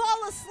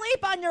fall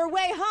asleep on your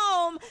way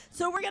home,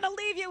 so we're going to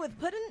leave you with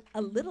putting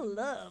a little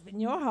love in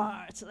your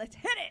heart. So let's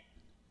hit it.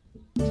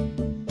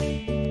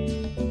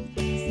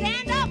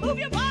 Stand up, move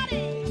your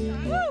body.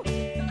 Woo!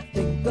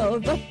 Think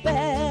of a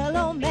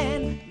fellow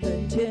man,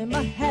 lend him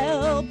a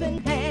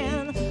helping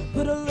hand,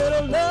 put a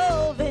little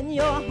love in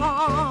your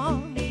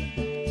heart.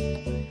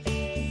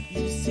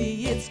 You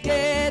see it's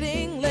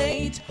getting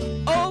late,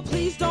 oh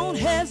please don't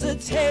hesitate.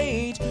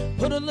 hesitate.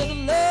 Put a little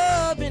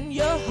love in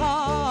your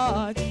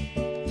heart,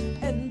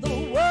 and the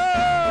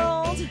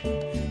world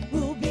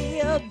will be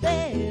a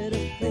better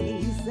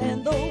place.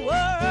 And the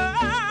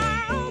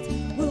world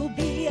will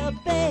be a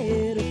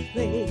better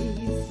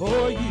place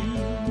for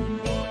you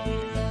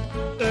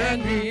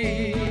and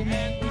me.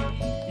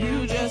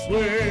 You just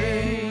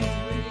wait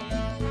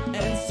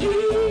and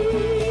see.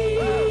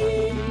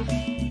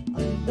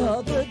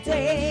 Another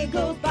day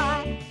goes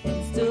by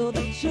and still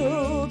the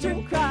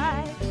children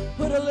cry.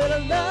 Put a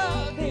little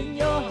love in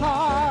your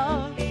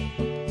heart.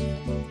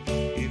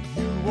 If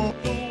you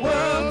want the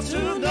World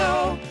to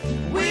know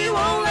we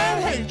won't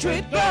let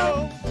hatred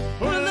go.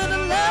 Put a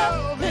little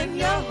love in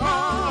your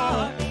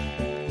heart,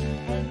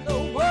 and the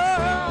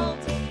world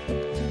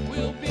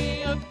Will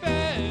be a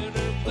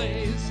better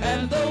place.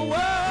 and the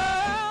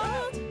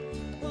world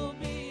will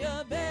be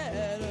a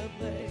better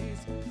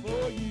place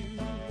for you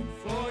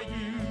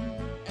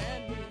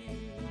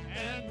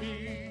and me.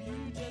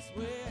 You just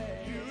wait.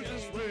 You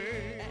just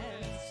wait.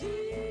 And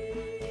see.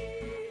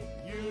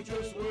 You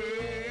just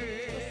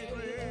wait.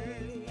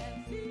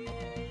 And see.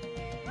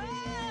 Oh.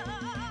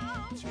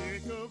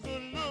 Take a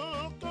good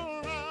look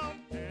around,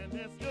 and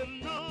if you're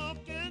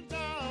looking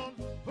down,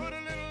 put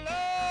a little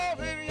love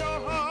in your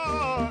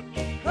heart.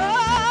 Oh,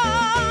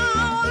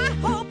 I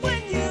hope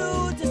when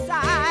you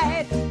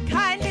decide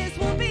kindness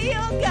will be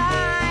your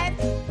guide.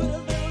 Put a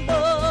little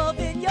love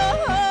in your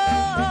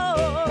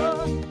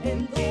heart,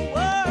 and the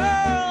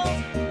world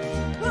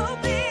will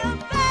be a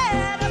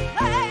better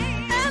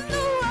place. And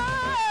the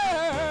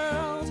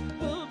world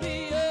will be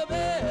a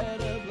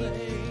better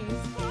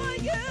place for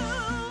you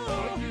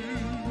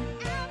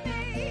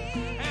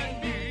and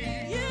me.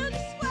 You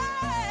just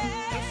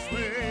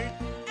wait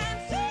and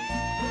see.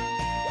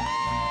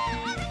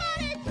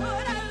 Everybody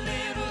put a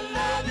little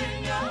love in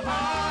your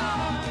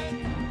heart.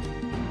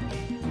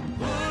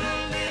 Put a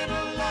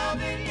little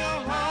love in your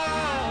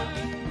heart.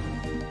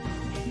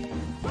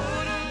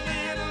 Put a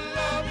little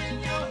love in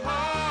your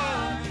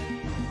heart.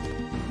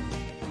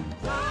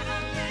 Put a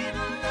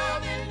little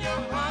love in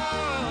your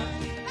heart.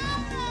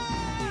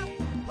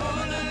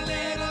 Put a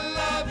little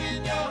love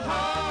in your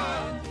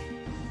heart.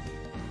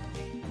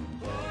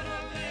 Put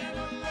a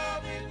little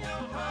love in your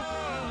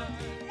heart.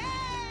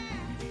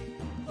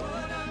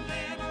 Put a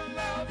little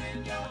love in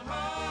your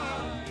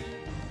heart.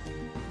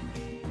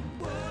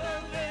 Put a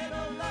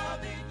little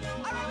love in your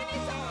heart. All right, we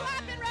need some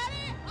clapping.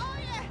 Ready? Oh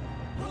yeah.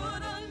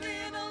 Put a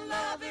little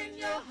love in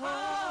your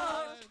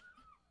heart.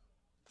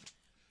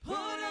 Put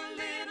a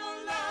little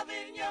love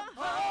in your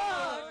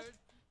heart.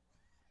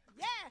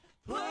 Yeah.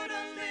 Put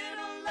a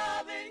little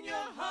love in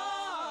your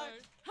heart.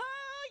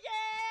 Oh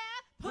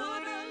yeah.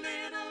 Put a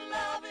little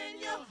love in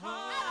your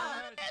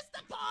heart. It's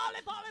the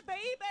Polly Polly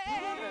baby.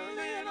 Put a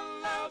little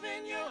love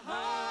in your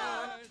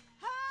heart.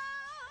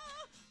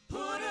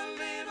 Put a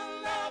little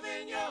love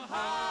in your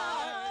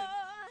heart.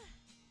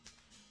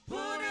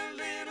 Put a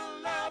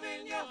little love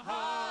in your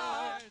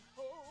heart.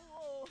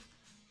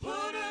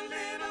 Put a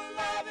little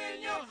love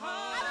in your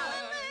heart.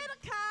 A little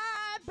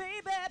kind,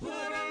 baby.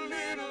 Put a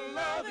little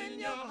love in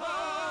your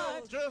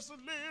heart. Just a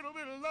little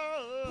bit of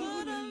love.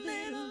 Put a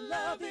little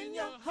love in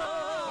your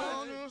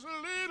heart. Just a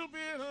little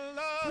bit of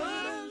love.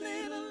 Put a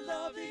little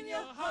love in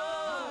your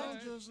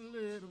heart. Just a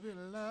little bit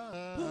of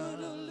love. Put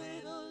a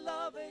little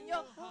love in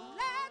your heart.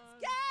 Let's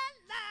get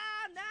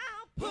loud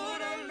now.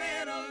 Put a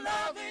little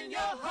love in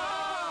your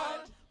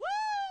heart.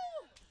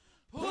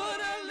 Woo! Put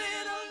a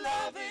little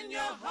love in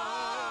your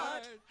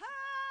heart.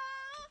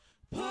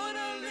 Put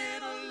a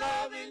little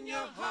love in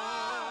your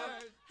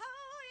heart.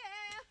 Oh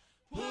yeah.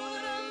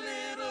 Put a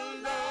little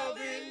love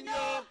in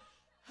your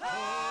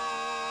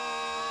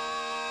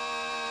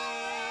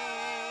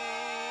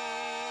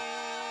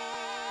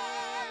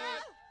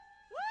heart.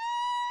 Woo!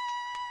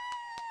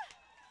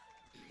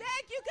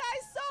 Thank you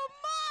guys so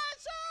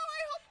much.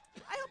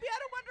 Oh, I hope you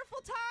had a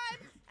wonderful time,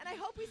 and I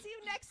hope we see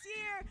you next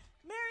year.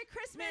 Merry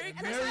Christmas.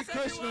 Merry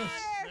Christmas.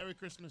 Merry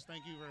Christmas.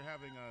 Thank you for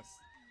having us.